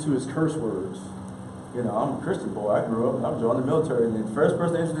introduced to is curse words. I'm a Christian boy. I grew up and I joined the military, and the first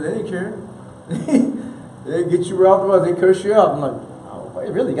person they introduced, they didn't care. They get you right off the bus, they curse you out. I'm like, oh,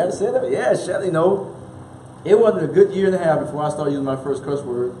 wait, really? You gotta say that? Yeah, shit, It wasn't a good year and a half before I started using my first curse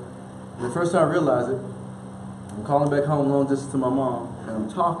word. And the first time I realized it, I'm calling back home long distance to my mom, and I'm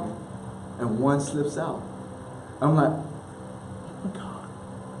talking, and one slips out. I'm like, oh my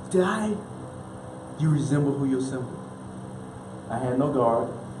God, you resemble who you assemble. I had no guard.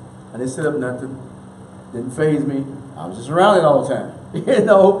 I didn't set up nothing. Didn't faze me. I was just around it all the time.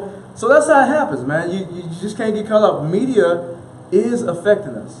 So that's how it happens, man. You just can't get caught up. Media is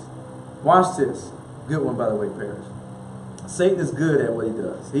affecting us. Watch this. Good one, by the way, Paris. Satan is good at what he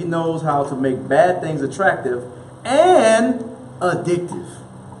does. He knows how to make bad things attractive and addictive.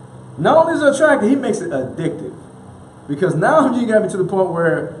 Not only is it attractive, he makes it addictive. Because now you got me to the point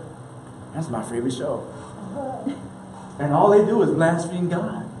where that's my favorite show. And all they do is blaspheme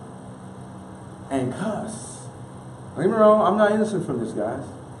God and cuss. Don't get me wrong, I'm not innocent from this, guys.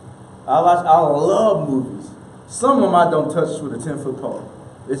 I love movies. Some of them I don't touch with a 10-foot pole.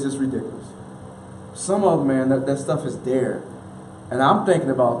 It's just ridiculous. Some of them, man, that stuff is there. And I'm thinking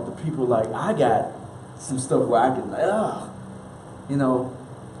about the people like, I got some stuff where I can, and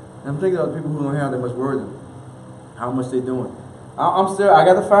I'm thinking about the people who don't have that much word in them. How much they doing. I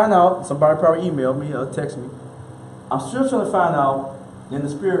got to find out. Somebody probably emailed me or text me. I'm still trying to find out in the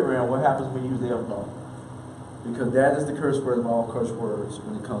spirit realm what happens when you use the F-bomb. Because that is the curse word of all curse words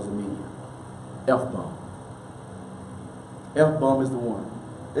when it comes to media. F-bomb. F-bomb is the one.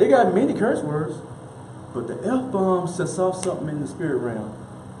 They got many curse words, but the F-bomb sets off something in the spirit realm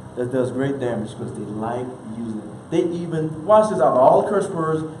that does great damage because they like using it. They even, watch this, out of all the curse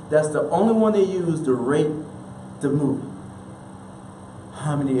words, that's the only one they use to rate the movie.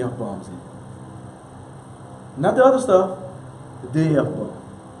 How many F-bombs in it? Not the other stuff, the F-bomb.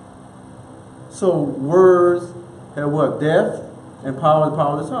 So words have what? Death and power, the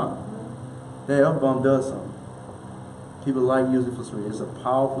power of the tongue. The F-bomb does something. People like using it for free. It's a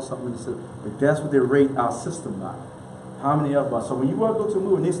powerful something. But that's what they rate our system by. How many F-bombs? So when you want to go to a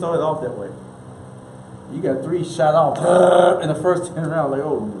movie, and they started off that way, you got 3 shot off in the first 10 rounds. Like,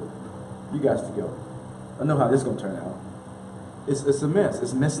 oh, you guys to go. I know how this is going to turn out. It's a mess.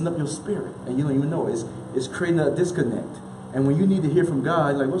 It's messing up your spirit. And you don't even know it. It's creating a disconnect. And when you need to hear from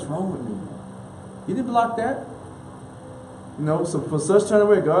God, like, what's wrong with me? You didn't block that. So for such turn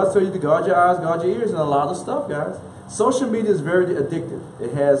away, God tells you to guard your eyes, guard your ears, and a lot of stuff, guys. Social media is very addictive.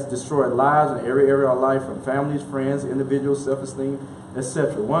 It has destroyed lives in every area of life, from families, friends, individuals, self-esteem,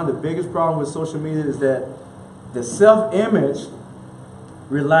 etc. One of the biggest problems with social media is that the self-image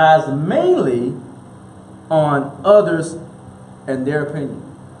relies mainly on others and their opinion.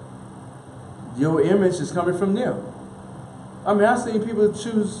 Your image is coming from them. I mean, I've seen people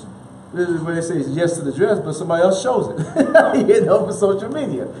choose, this is where they say it's yes to the dress, but somebody else shows it. For social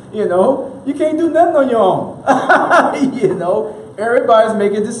media. You can't do nothing on your own. Everybody's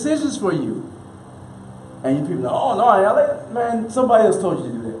making decisions for you. And you people know, oh no, man, somebody else told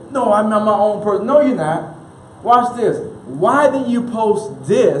you to do that. No, I'm not my own person. No, you're not. Watch this. Why didn't you post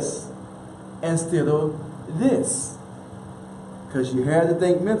this instead of this? Because you had to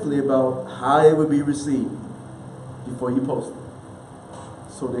think mentally about how it would be received before you post it.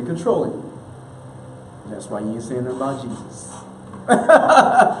 So they're controlling you. That's why you ain't saying nothing about Jesus.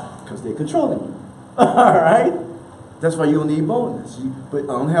 Because they're controlling you. Alright? That's why you don't need boldness. But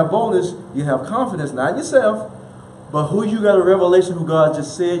don't have boldness, you have confidence, not in yourself, but who you got a revelation who God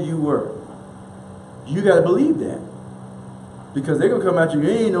just said you were. You got to believe that. Because they're going to come at you, you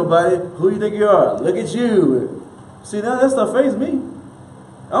ain't nobody, who you think you are? Look at you. See, now that stuff fazes me.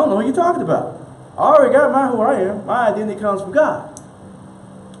 I don't know what you're talking about. I already got who I am. My identity comes from God.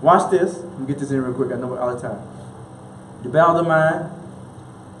 Watch this. Let me get this in real quick. I know all the time. The battle of the mind.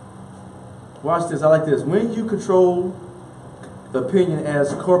 Watch this. I like this. When you control the opinion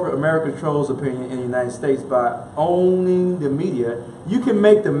as corporate America controls opinion in the United States by owning the media, you can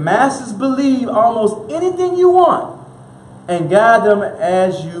make the masses believe almost anything you want and guide them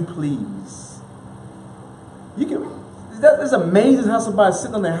as you please. You can. It's amazing how somebody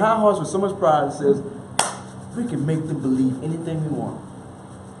sitting on their high horse with so much pride and says, we can make them believe anything we want.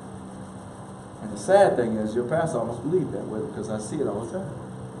 And the sad thing is, your pastor almost believed that way because I see it all the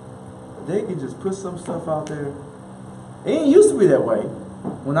time. They can just put some stuff out there. It ain't used to be that way.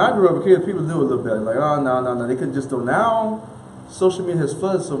 When I grew up a kid, people knew a little better. Like, oh, no. They couldn't just do it. Now, social media has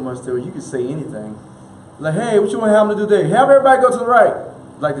flooded so much that you can say anything. Like, hey, what you want to have them to do today? Have everybody go to the right.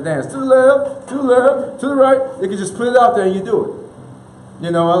 Like the dance. To the left, to the left, to the right. They can just put it out there and you do it. You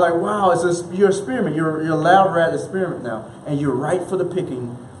know, I'm like, wow, you're an experiment. You're a lab rat experiment now. And you're ripe for the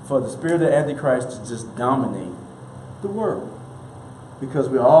picking for the spirit of the Antichrist to just dominate the world. Because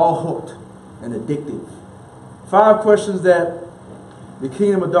we're all hooked and addictive. 5 questions that the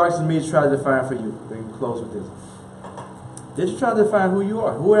kingdom of darkness and me try to define for you. We can close with this. Did you try to define who you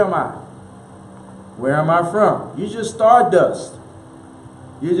are? Who am I? Where am I from? You're just stardust.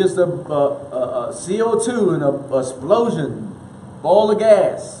 You're just a CO2 and an explosion, ball of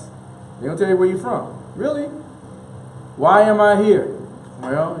gas. They don't tell you where you're from. Really? Why am I here?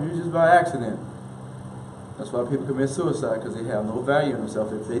 Well, you're just by accident. That's why people commit suicide, because they have no value in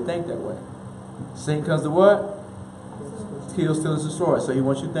themselves if they think that way. Satan comes to what? Kill, steal, and destroy. So he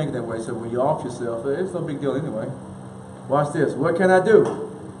wants you to think that way. So when you're off yourself, it's no big deal anyway. Watch this. What can I do?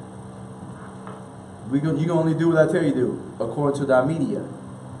 You can only do what I tell you to do, according to the media.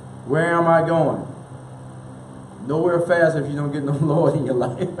 Where am I going? Nowhere fast if you don't get no Lord in your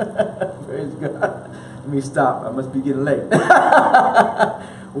life. Praise God. Let me stop. I must be getting late.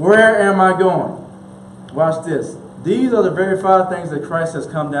 Where am I going? Watch this. These are the very 5 things that Christ has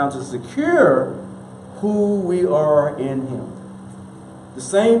come down to secure who we are in Him. The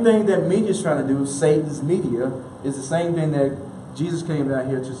same thing that media is trying to do, Satan's media, is the same thing that Jesus came down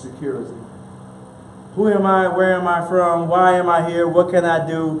here to secure us in. Who am I? Where am I from? Why am I here? What can I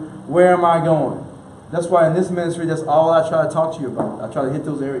do? Where am I going? That's why in this ministry, that's all I try to talk to you about. I try to hit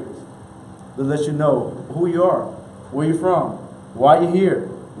those areas to let you know who you are, where you're from, why you're here,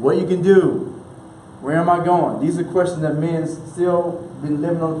 what you can do, where am I going. These are questions that men still been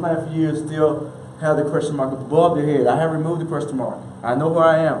living on the planet for years, still have the question mark above their head. I have removed the question mark. I know who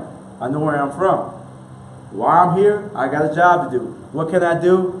I am. I know where I'm from. Why I'm here, I got a job to do. What can I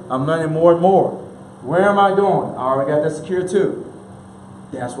do? I'm learning more and more. Where am I going? I already got that secure too.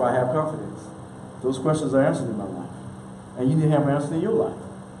 That's why I have confidence. Those questions are answered in my life. And you need to have them answered in your life.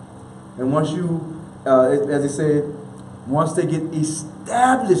 And once you, as they said, once they get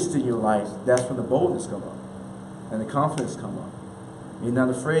established in your life, that's when the boldness comes up. And the confidence comes up. You're not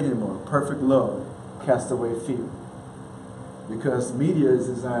afraid anymore. Perfect love casts away fear. Because media is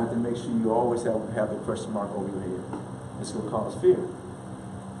designed to make sure you always have the question mark over your head. It's going to cause fear.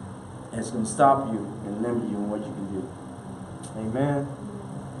 And it's going to stop you and limit you in what you can do. Amen.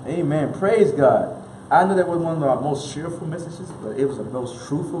 Amen. Praise God. I know that was one of our most cheerful messages, but it was the most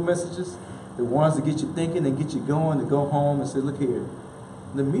truthful messages. The ones that get you thinking and get you going to go home and say, look here.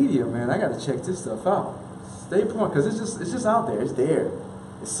 The media, man, I got to check this stuff out. Stay point, because it's just out there. It's there.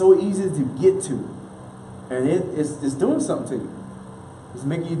 It's so easy to get to. And it's doing something to you. It's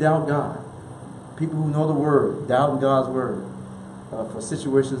making you doubt God. People who know the Word, doubting God's Word. For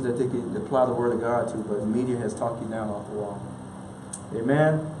situations that they can apply the Word of God to, but the media has talked you down off the wall.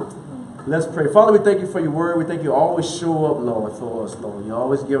 Amen. Let's pray. Father, we thank you for your Word. We thank you always show up, Lord, for us, Lord. You're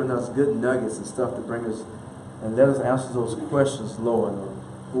always giving us good nuggets and stuff to bring us and let us answer those questions, Lord, of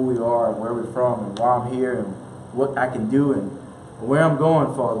who we are and where we're from and why I'm here and what I can do and where I'm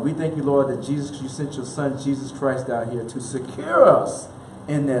going, Father. We thank you, Lord, that you sent your Son, Jesus Christ, down here to secure us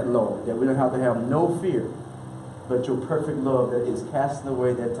in that, Lord, that we don't have to have no fear, but your perfect love that is casting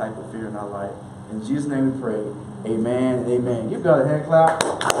away that type of fear in our life. In Jesus' name we pray. Amen and amen. Give God a hand clap.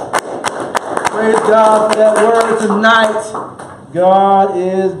 Praise God for that word tonight. God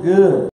is good.